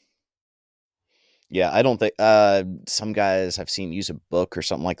 Yeah, I don't think some guys I've seen use a book or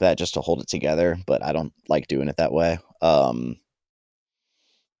something like that just to hold it together, but I don't like doing it that way.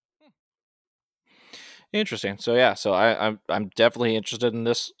 Interesting. So yeah, so I'm definitely interested in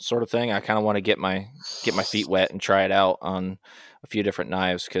this sort of thing. I kind of want to get my feet wet and try it out on a few different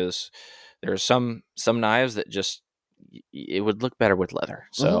knives, because there's some knives that just it would look better with leather.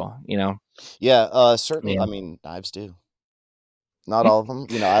 So Yeah, certainly. Yeah. I mean, knives do. Not all of them.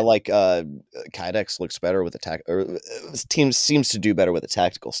 I like Kydex looks better with seems to do better with a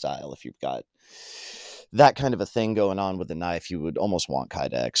tactical style. If you've got that kind of a thing going on with the knife, you would almost want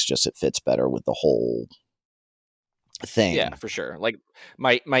Kydex. Just it fits better with the whole thing. Yeah, for sure. Like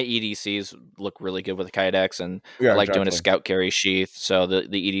my EDCs look really good with the Kydex, and Yeah, I like doing a exactly. scout carry sheath, so the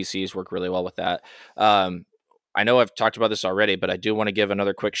EDCs work really well with that. I know I've talked about this already, but I do want to give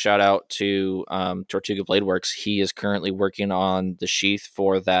another quick shout out to Tortuga Blade Works. He is currently working on the sheath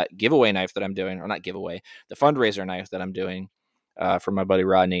for that giveaway knife that I'm doing, or not giveaway, the fundraiser knife that I'm doing for my buddy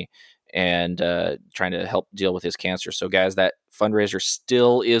Rodney, and trying to help deal with his cancer. So guys, that fundraiser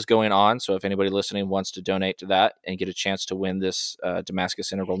still is going on. So if anybody listening wants to donate to that and get a chance to win this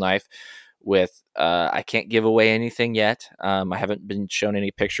Damascus integral knife with, I can't give away anything yet. I haven't been shown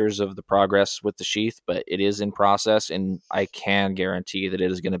any pictures of the progress with the sheath, but it is in process, and I can guarantee that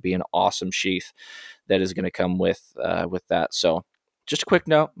it is going to be an awesome sheath that is going to come with that. So just a quick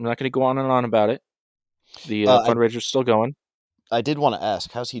note, I'm not going to go on and on about it. The fundraiser is still going. I did want to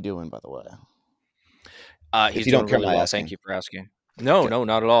ask, how's he doing, by the way? He's doing really well. Thank you for asking. No,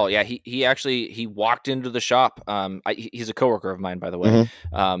 not at all. Yeah, he actually walked into the shop. He's a coworker of mine, by the way.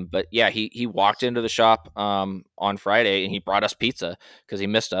 But yeah, he walked into the shop on Friday, and he brought us pizza because he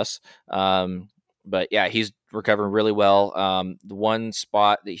missed us. But yeah, he's recovering really well. The one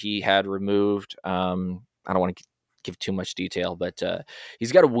spot that he had removed, I don't want to give too much detail, but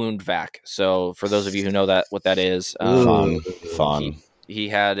he's got a wound vac. So for those of you who know what that is, fun. He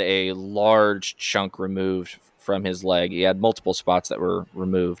had a large chunk removed from his leg. He had multiple spots that were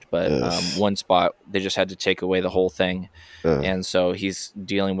removed, but one spot they just had to take away the whole thing. And so he's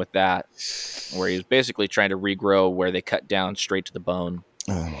dealing with that, where he's basically trying to regrow where they cut down straight to the bone.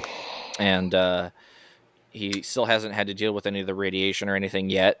 And he still hasn't had to deal with any of the radiation or anything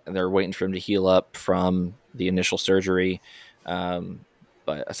yet. They're waiting for him to heal up from the initial surgery.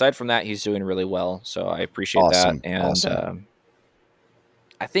 But aside from that, he's doing really well. So I appreciate that. And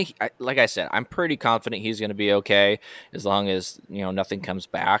I think, like I said, I'm pretty confident he's going to be okay as long as nothing comes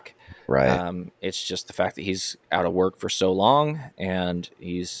back. Right. It's just the fact that he's out of work for so long, and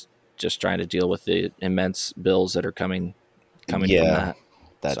he's just trying to deal with the immense bills that are coming from that.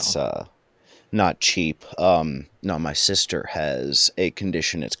 That's not cheap. No, my sister has a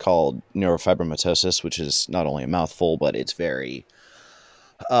condition. It's called neurofibromatosis, which is not only a mouthful, but it's very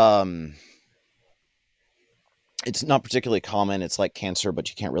it's not particularly common. It's like cancer, but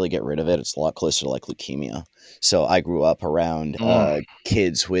you can't really get rid of it. It's a lot closer to like leukemia. So I grew up around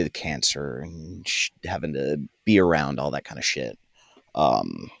kids with cancer and having to be around all that kind of shit.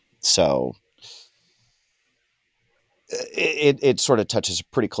 So it sort of touches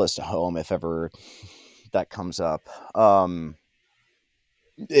pretty close to home if ever that comes up.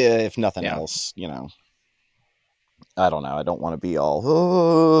 If nothing else, I don't know. I don't want to be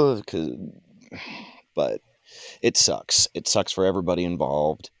all, but it sucks. It sucks for everybody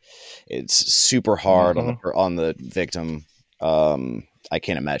involved. It's super hard on the victim. I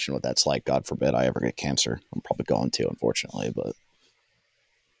can't imagine what that's like. God forbid I ever get cancer. I'm probably going to, unfortunately, but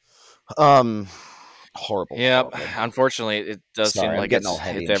horrible. Yeah, horrible. unfortunately, it does Sorry, seem I'm like getting all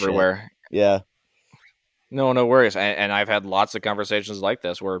heavy it's and shit. everywhere. Yeah. No worries. And I've had lots of conversations like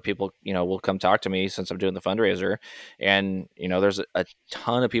this where people, will come talk to me since I'm doing the fundraiser. And, there's a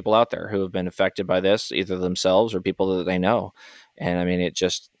ton of people out there who have been affected by this, either themselves or people that they know. And I mean,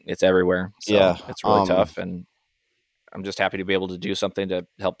 it's everywhere. So Yeah, it's really tough. And I'm just happy to be able to do something to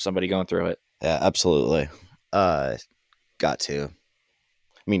help somebody going through it. Yeah, absolutely. Got to. I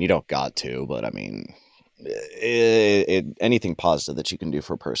mean, you don't got to, but I mean, anything positive that you can do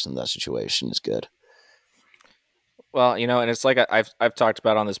for a person in that situation is good. Well, and it's like I've talked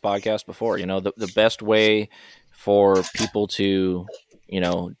about on this podcast before. The best way for people to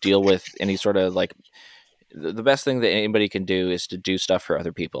deal with any sort of like the best thing that anybody can do is to do stuff for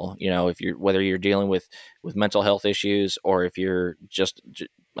other people. If whether you're dealing with mental health issues or if you're just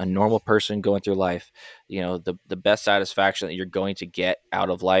a normal person going through life, the best satisfaction that you're going to get out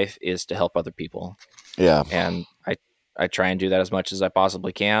of life is to help other people. Yeah, and I try and do that as much as I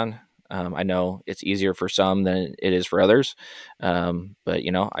possibly can. I know it's easier for some than it is for others. But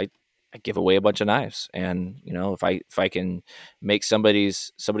I give away a bunch of knives, and if I can make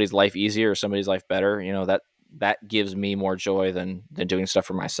somebody's life easier or somebody's life better, that gives me more joy than doing stuff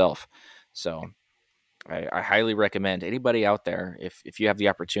for myself. So I highly recommend anybody out there, if you have the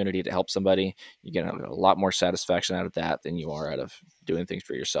opportunity to help somebody, you get a lot more satisfaction out of that than you are out of doing things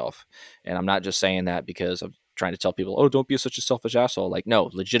for yourself. And I'm not just saying that because I'm trying to tell people, oh, don't be such a selfish asshole. Like, no,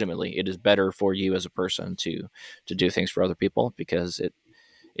 legitimately, it is better for you as a person to do things for other people because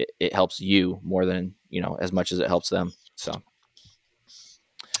it helps you more than, as much as it helps them. So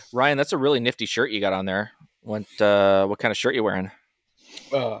Ryan, that's a really nifty shirt you got on there. What kind of shirt you wearing?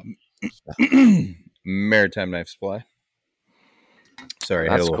 Maritime Knife Supply. Sorry,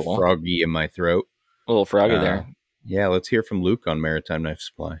 I had a little froggy in my throat. A little froggy there. Yeah, let's hear from Luke on Maritime Knife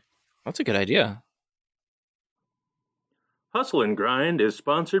Supply. That's a good idea. Hustle and Grind is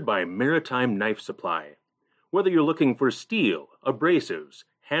sponsored by Maritime Knife Supply. Whether you're looking for steel, abrasives,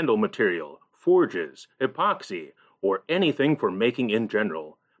 handle material, forges, epoxy, or anything for making in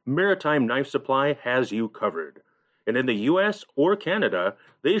general, Maritime Knife Supply has you covered. And in the U.S. or Canada,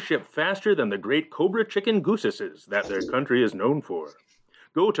 they ship faster than the great Cobra chicken goosesses that their country is known for.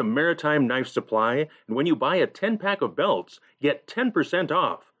 Go to Maritime Knife Supply, and when you buy a 10-pack of belts, get 10%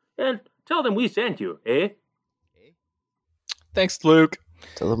 off. And tell them we sent you, eh? Thanks, Luke.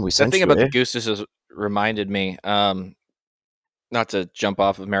 Tell them we sent you. The thing about the goosesses reminded me, not to jump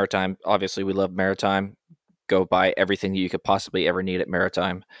off of Maritime. Obviously, we love Maritime. Go buy everything you could possibly ever need at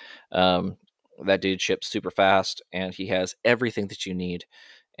Maritime. That dude ships super fast, and he has everything that you need,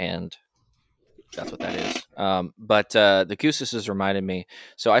 and that's what that is. But the goosesses reminded me.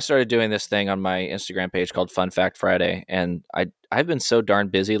 So I started doing this thing on my Instagram page called Fun Fact Friday, and I've been so darn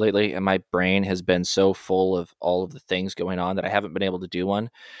busy lately, and my brain has been so full of all of the things going on that I haven't been able to do one.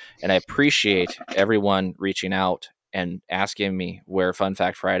 And I appreciate everyone reaching out and asking me where Fun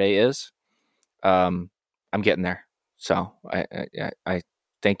Fact Friday is. I'm getting there, so I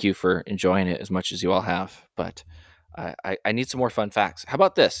thank you for enjoying it as much as you all have, but I need some more fun facts. How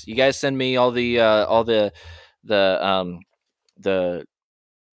about this? You guys send me all the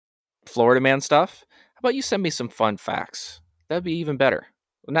Florida man stuff. How about you send me some fun facts? That'd be even better.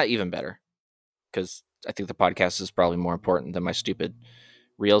 Well, not even better, because I think the podcast is probably more important than my stupid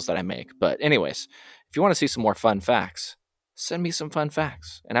reels that I make. But anyways, if you want to see some more fun facts, send me some fun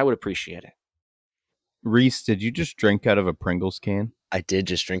facts, and I would appreciate it. Reese, did you just drink out of a Pringles can? I did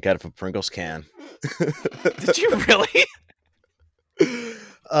just drink out of a Pringles can. Did you really?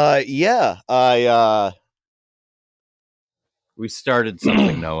 Yeah. We started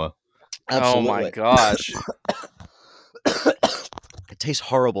something, Noah. Absolutely. Oh my gosh. It tastes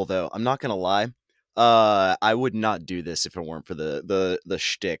horrible, though. I'm not gonna lie. I would not do this if it weren't for the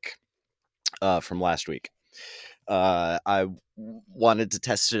shtick from last week. I wanted to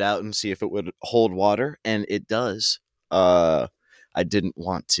test it out and see if it would hold water, and it does. I didn't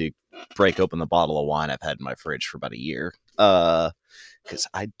want to break open the bottle of wine I've had in my fridge for about a year, because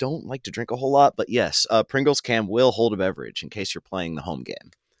I don't like to drink a whole lot. But yes, Pringles can will hold a beverage in case you're playing the home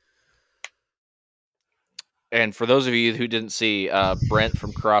game. And for those of you who didn't see, Brent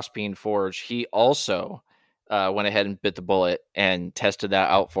from Crossbeam Forge, he also went ahead and bit the bullet and tested that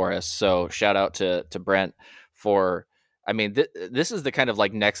out for us. So shout out to Brent for, I mean, this is the kind of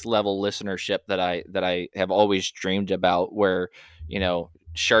like next level listenership that I have always dreamed about, where,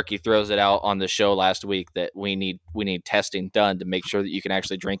 Sharky throws it out on the show last week that we need testing done to make sure that you can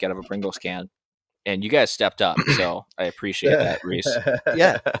actually drink out of a Pringles can. And you guys stepped up, so I appreciate that, Reese.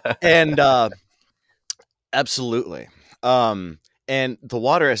 Yeah. And absolutely. And the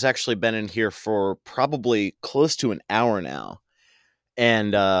water has actually been in here for probably close to an hour now.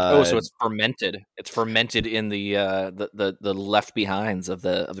 And so it's fermented. It's fermented in the left behinds of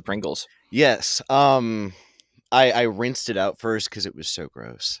the Pringles. Yes. I rinsed it out first because it was so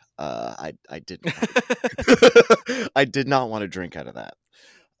gross. I did I did not want to drink out of that.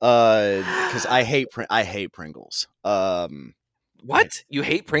 Because I hate Pringles. What? You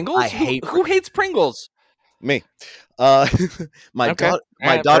hate Pringles? I hate who hates Pringles? Me. My Okay.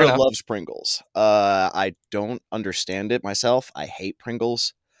 daughter loves Pringles. I don't understand it myself. I hate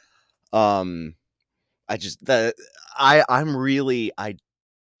Pringles. I'm really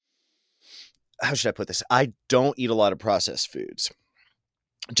how should I put this? I don't eat a lot of processed foods.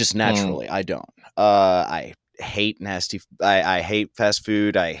 Just naturally, I don't. I hate I hate fast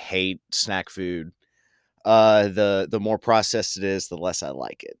food. I hate snack food. The more processed it is, the less I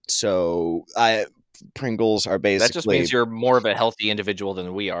like it. So Pringles are basically... That just means you're more of a healthy individual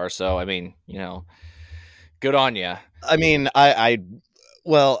than we are. So, I mean, good on you. I mean,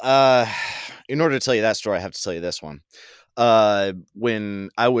 well, in order to tell you that story, I have to tell you this one. When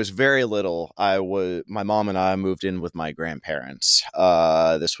I was very little, my mom and I moved in with my grandparents.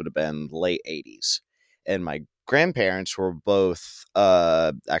 This would have been late 80s. And my grandparents were both,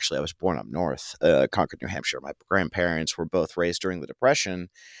 actually, I was born up north, Concord, New Hampshire. My grandparents were both raised during the Depression.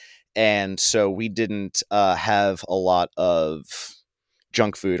 And so we didn't have a lot of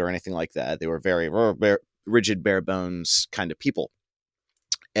junk food or anything like that. They were very rigid, bare bones kind of people.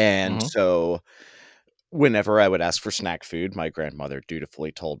 And so whenever I would ask for snack food, my grandmother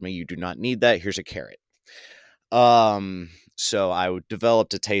dutifully told me, "You do not need that. Here's a carrot." So I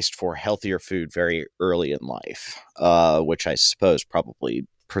developed a taste for healthier food very early in life, which I suppose probably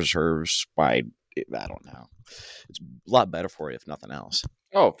preserves I don't know. It's a lot better for you, if nothing else.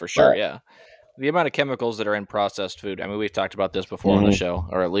 Oh, for sure. Yeah. The amount of chemicals that are in processed food. I mean, we've talked about this before on the show,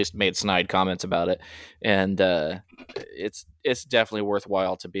 or at least made snide comments about it. And it's definitely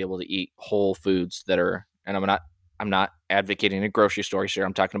worthwhile to be able to eat whole foods that are, and I'm not advocating a grocery store here.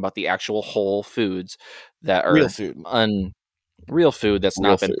 I'm talking about the actual whole foods that are real food. Real food that's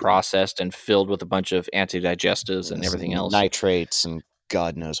not been processed and filled with a bunch of anti-digestives and everything else. Nitrates and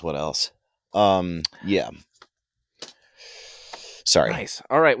God knows what else. Yeah. Sorry. Nice.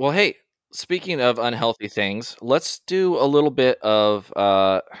 All right. Well, hey, speaking of unhealthy things, let's do a little bit of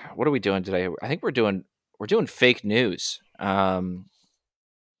what are we doing today? I think we're doing fake news. And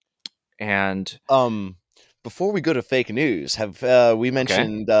before we go to fake news, have we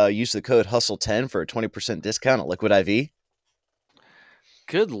mentioned use the code HUSTLE10 for a 20% discount at Liquid IV?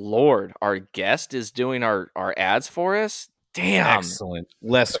 Good Lord, our guest is doing our ads for us? Damn. Excellent.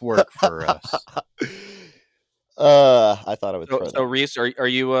 Less work for us. I thought I would throw So Reese, are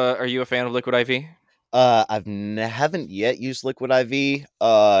you a fan of Liquid IV? Haven't yet used Liquid IV.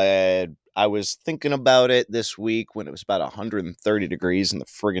 I was thinking about it this week when it was about 130 degrees in the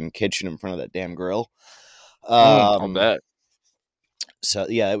friggin' kitchen in front of that damn grill. I'll bet. So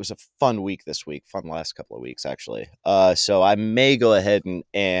yeah, it was a fun week this week. Fun last couple of weeks, actually. So I may go ahead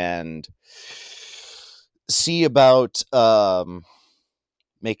and see about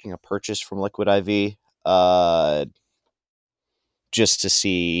making a purchase from Liquid IV. Just to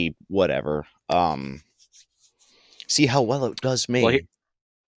see whatever. See how well it does me.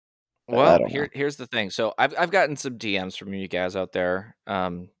 Well, here's the thing. So I've gotten some DMs from you guys out there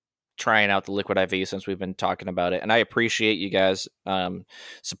trying out the Liquid IV since we've been talking about it, and I appreciate you guys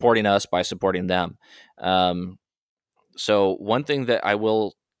supporting us by supporting them. So one thing that I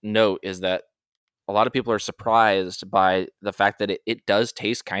will note is that a lot of people are surprised by the fact that it does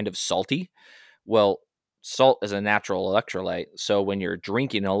taste kind of salty. Well, salt is a natural electrolyte. So when you're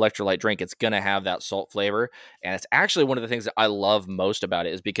drinking an electrolyte drink, it's going to have that salt flavor. And it's actually one of the things that I love most about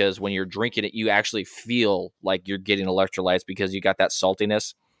it is because when you're drinking it, you actually feel like you're getting electrolytes because you got that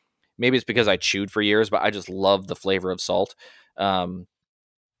saltiness. Maybe it's because I chewed for years, but I just love the flavor of salt. But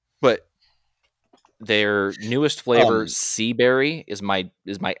their newest flavor, Sea Berry, is my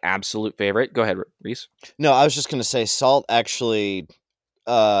absolute favorite. Go ahead, Reese. No, I was just going to say salt actually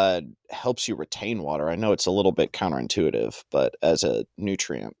helps you retain water. I know it's a little bit counterintuitive, but as a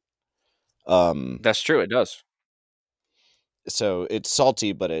nutrient, that's true. It does. So it's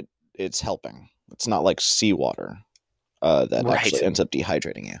salty, but it's helping. It's not like seawater that actually ends up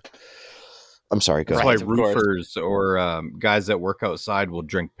dehydrating you. I'm sorry. Go That's ahead. why Of course. roofers or guys that work outside will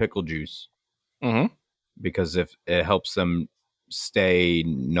drink pickle juice Mm-hmm. because if it helps them stay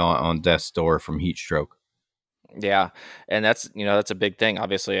not on death's door from heat stroke. Yeah, and that's a big thing.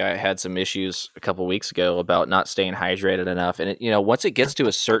 Obviously, I had some issues a couple weeks ago about not staying hydrated enough, and once it gets to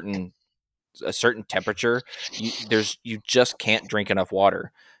a certain temperature, you just can't drink enough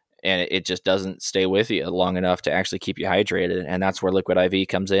water, and it just doesn't stay with you long enough to actually keep you hydrated, and that's where Liquid IV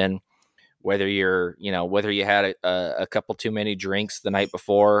comes in. Whether you had a couple too many drinks the night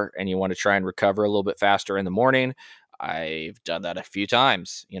before and you want to try and recover a little bit faster in the morning, I've done that a few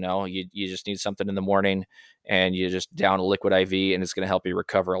times. You just need something in the morning and you just down a Liquid IV and it's going to help you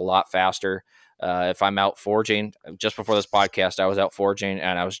recover a lot faster. If I'm out foraging, just before this podcast, I was out foraging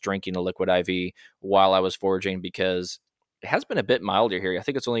and I was drinking a Liquid IV while I was foraging because it has been a bit milder here. I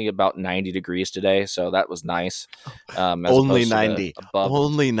think it's only about 90 degrees today, so that was nice. Only 90. Above.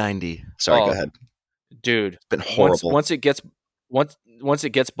 Only 90. Sorry, go ahead. Dude, It's been horrible. Once it gets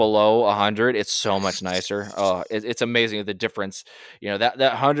below 100, it's so much nicer. Oh, it's amazing the difference. That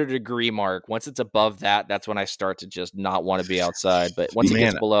 100-degree mark. Once it's above that, that's when I start to just not want to be outside. But once it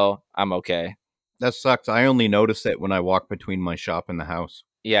gets below, I'm okay. That sucks. I only notice it when I walk between my shop and the house.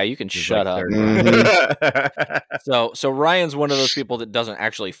 Yeah, you can shut up. So Ryan's one of those people that doesn't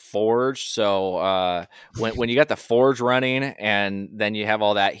actually forage. So when you got the forge running and then you have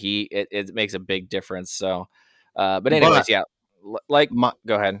all that heat, it makes a big difference. So, but anyways, yeah,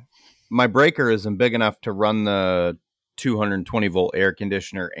 go ahead. My breaker isn't big enough to run the 220 volt air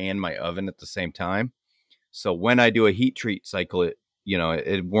conditioner and my oven at the same time. So when I do a heat treat cycle,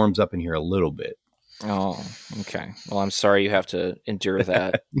 it warms up in here a little bit. Oh, okay. Well, I'm sorry you have to endure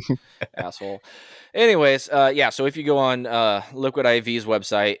that, asshole. Anyways, so if you go on Liquid IV's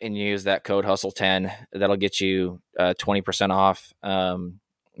website and use that code HUSTLE10, that'll get you 20% off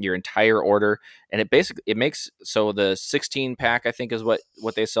your entire order. And it makes, so the 16 pack, I think is what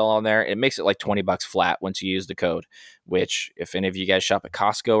they sell on there. It makes it like $20 flat once you use the code, which if any of you guys shop at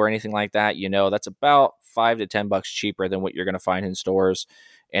Costco or anything like that, that's about $5 to $10 cheaper than what you're going to find in stores.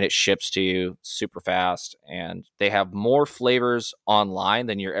 And it ships to you super fast. And they have more flavors online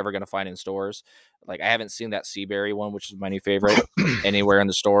than you're ever going to find in stores. Like I haven't seen that sea berry one, which is my new favorite, anywhere in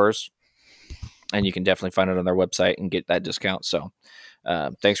the stores. And you can definitely find it on their website and get that discount. So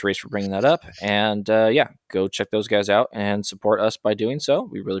thanks, Reese, for bringing that up. And go check those guys out and support us by doing so.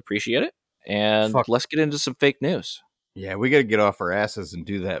 We really appreciate it. And let's get into some fake news. Yeah, we got to get off our asses and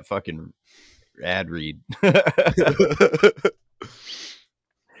do that fucking ad read.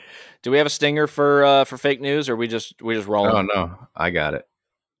 Do we have a stinger for fake news, or we just rolling? Oh no, I got it.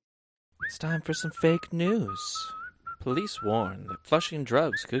 It's time for some fake news. Police warn that flushing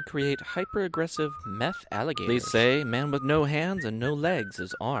drugs could create hyper-aggressive meth alligators. Police say man with no hands and no legs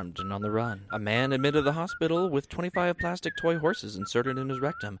is armed and on the run. A man admitted to the hospital with 25 plastic toy horses inserted in his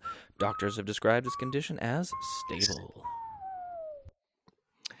rectum. Doctors have described his condition as stable.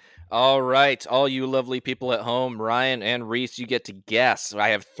 All right, all you lovely people at home, Ryan and Reese, you get to guess. I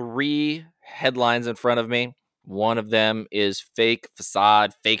have 3 headlines in front of me. One of them is fake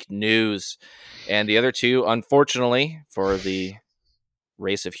facade, fake news. And the other 2, unfortunately, for the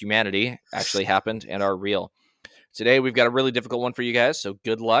race of humanity, actually happened and are real. Today, we've got a really difficult one for you guys, so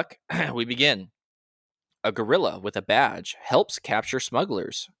good luck. We begin. A gorilla with a badge helps capture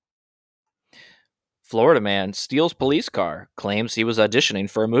smugglers. Florida man steals police car, claims he was auditioning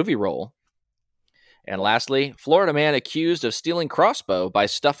for a movie role. And lastly, Florida man accused of stealing crossbow by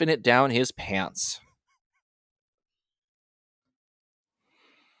stuffing it down his pants.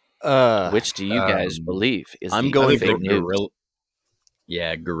 Which do you guys believe is I'm the going fake for news? Gorilla.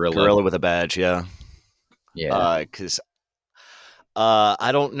 Yeah, gorilla. Gorilla with a badge, yeah. Yeah. Because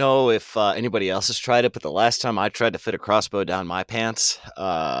I don't know if anybody else has tried it, but the last time I tried to fit a crossbow down my pants,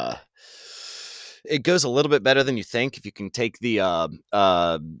 it goes a little bit better than you think if you can take the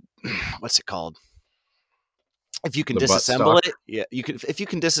what's it called? If you can disassemble it, yeah, you can. If you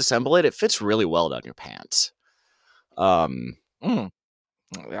can disassemble it, it fits really well down your pants. I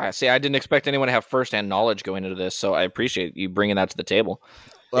see. I didn't expect anyone to have firsthand knowledge going into this, so I appreciate you bringing that to the table.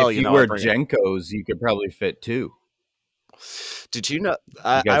 Well, if you wear Jenkos, you could probably fit 2. Did you know?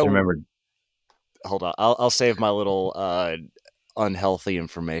 You guys remember? Hold on, I'll save my little unhealthy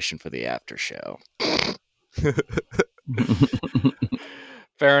information for the after show.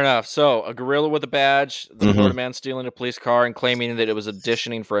 Fair enough. So, a gorilla with a badge, the Florida man stealing a police car and claiming that it was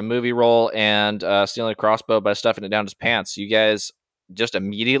auditioning for a movie role, and stealing a crossbow by stuffing it down his pants. You guys just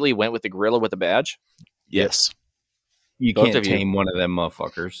immediately went with the gorilla with a badge? Yes. You can't tame one of them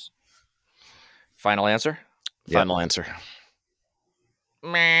motherfuckers. Final answer? Final answer.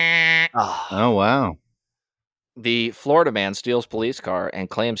 Oh, wow. The Florida man steals police car and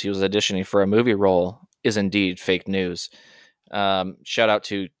claims he was auditioning for a movie role is indeed fake news. Shout out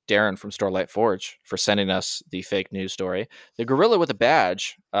to Darren from Starlight Forge for sending us the fake news story. The gorilla with a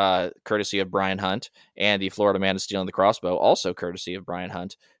badge, courtesy of Brian Hunt, and the Florida man is stealing the crossbow, also courtesy of Brian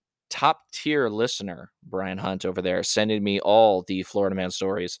Hunt. Top tier listener, Brian Hunt over there, sending me all the Florida man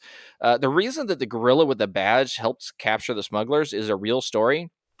stories. The reason that the gorilla with the badge helped capture the smugglers is a real story,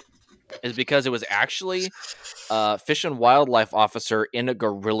 is because it was actually a Fish and Wildlife officer in a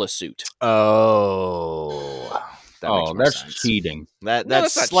gorilla suit. Oh, That's sense. cheating. That's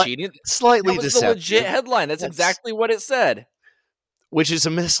not cheating. Slightly That was deceptive. the legit headline. That's exactly what it said. Which is a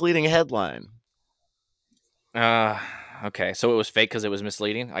misleading headline. Okay, so it was fake because it was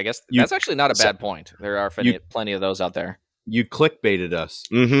misleading. I guess that's actually not a bad point. There are plenty of those out there. You clickbaited us.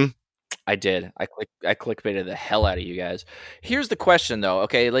 Mm-hmm. I did. I clickbaited the hell out of you guys. Here's the question, though.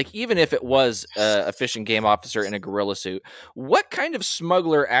 Okay, like even if it was a fish and game officer in a gorilla suit, what kind of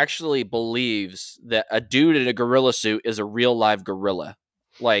smuggler actually believes that a dude in a gorilla suit is a real live gorilla?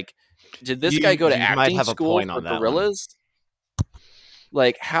 Like, did this guy go to acting school for gorillas?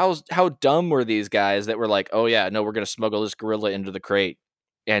 Like, how dumb were these guys that were like, oh yeah, no, we're gonna smuggle this gorilla into the crate,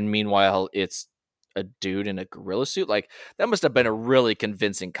 and meanwhile it's a dude in a gorilla suit? Like, that must have been a really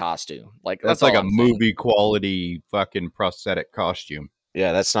convincing costume. Like, that's like a movie quality fucking prosthetic costume.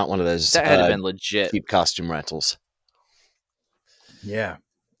 Yeah, that's not one of those that had been legit cheap costume rentals. Yeah.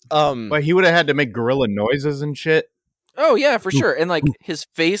 But he would have had to make gorilla noises and shit. Oh yeah, for sure. And like his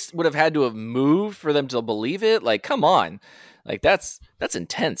face would have had to have moved for them to believe it. Like, come on. Like, that's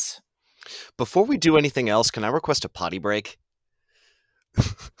intense. Before we do anything else, can I request a potty break?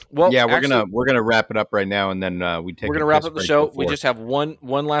 Well, yeah, we're gonna wrap it up right now, and then we're gonna wrap up the show. We just have one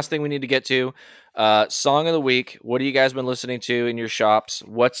last thing we need to get to. Song of the week. What have you guys been listening to in your shops?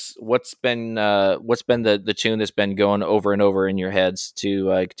 What's been the tune that's been going over and over in your heads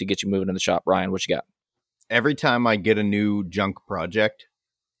to get you moving in the shop? Ryan, what you got? Every time I get a new junk project,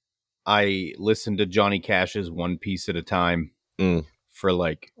 I listen to Johnny Cash's "One Piece at a Time" for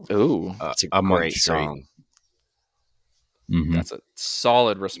like it's a great song. Mm-hmm. That's a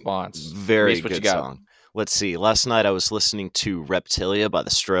solid response. Very Reese, good song. Let's see. Last night I was listening to Reptilia by The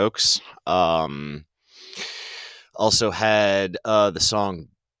Strokes. Also had the song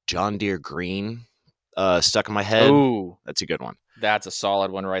John Deere Green stuck in my head. Ooh, that's a good one. That's a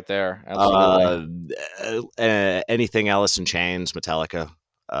solid one right there. Absolutely. Anything Alice in Chains, Metallica.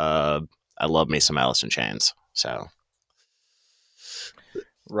 I love me some Alice in Chains. So.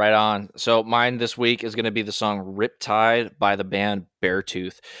 Right on. So mine this week is going to be the song Riptide by the band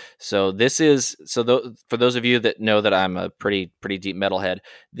Beartooth. So for those of you that know that I'm a pretty deep metalhead,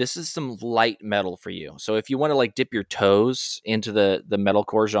 this is some light metal for you. So if you want to like dip your toes into the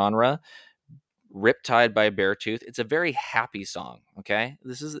metalcore genre, Riptide by Beartooth, it's a very happy song. Okay.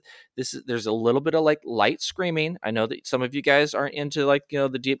 This is there's a little bit of like light screaming. I know that some of you guys aren't into like,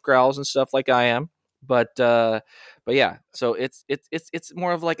 the deep growls and stuff like I am. But yeah, so it's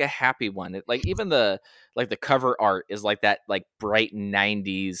more of like a happy one. Like even the cover art is like that like bright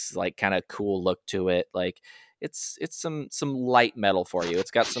 90s like kind of cool look to it. Like it's some light metal for you.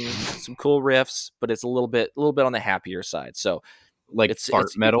 It's got some cool riffs, but it's a little bit on the happier side. So like it's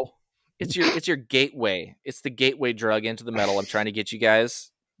metal. It's your gateway. It's the gateway drug into the metal. I'm trying to get you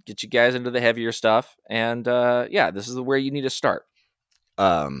guys into the heavier stuff, and yeah, this is where you need to start.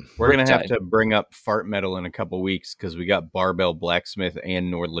 We're gonna have to bring up fart metal in a couple weeks because we got Barbell Blacksmith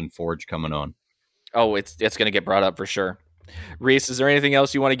and Nordland Forge coming on. Oh, it's gonna get brought up for sure. Reese, is there anything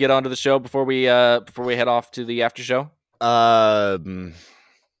else you want to get onto the show before we head off to the after show?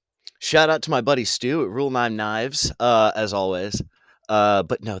 Shout out to my buddy Stu at Rule 9 Knives, as always.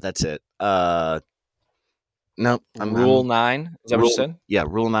 But no, that's it. No, Rule 9. Is that what you said? Yeah,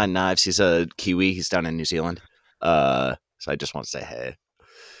 Rule 9 Knives. He's a Kiwi. He's down in New Zealand. So I just want to say hey.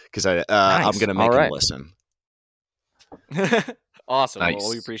 Because nice. I'm going to make him listen. Awesome. Nice.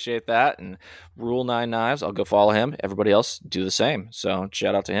 Well, we appreciate that. And Rule 9 Knives, I'll go follow him. Everybody else, do the same. So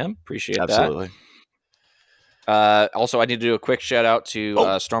shout out to him. Appreciate Absolutely. that. Also, I need to do a quick shout out to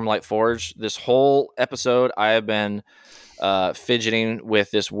Stormlight Forge. This whole episode, I have been fidgeting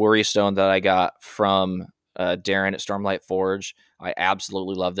with this worry stone that I got from Darren at Stormlight Forge. I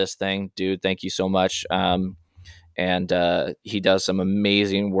absolutely love this thing. Dude, thank you so much. And he does some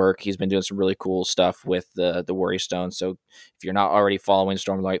amazing work. He's been doing some really cool stuff with the Worry Stone. So if you're not already following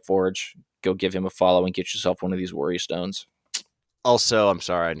Stormlight Forge, go give him a follow and get yourself one of these Worry Stones. Also, I'm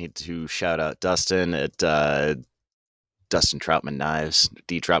sorry, I need to shout out Dustin at Dustin Troutman Knives,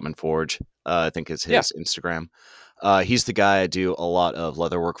 D Troutman Forge. I think is his Instagram. He's the guy I do a lot of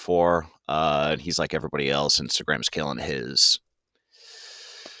leather work for. And he's like everybody else. Instagram's killing his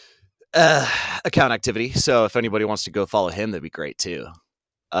account activity. So if anybody wants to go follow him, that'd be great too.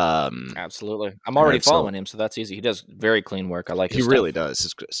 Absolutely. I'm already following him, so that's easy. He does very clean work. I like his He stuff. really does.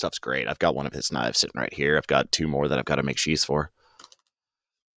 His stuff's great. I've got one of his knives sitting right here. I've got 2 more that I've got to make sheaths for.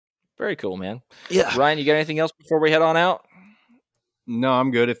 Very cool, man. Yeah. Ryan, you got anything else before we head on out? No,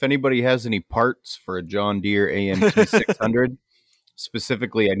 I'm good. If anybody has any parts for a John Deere AMT 600,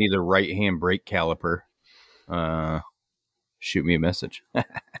 specifically, I need a right-hand brake caliper. Shoot me a message.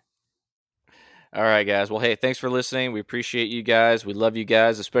 All right, guys. Well, hey, thanks for listening. We appreciate you guys. We love you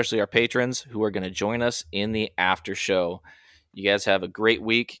guys, especially our patrons who are going to join us in the after show. You guys have a great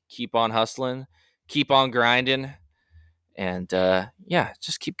week. Keep on hustling. Keep on grinding. And,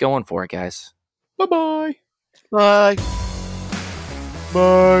 just keep going for it, guys. Bye-bye. Bye.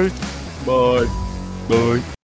 Bye. Bye. Bye.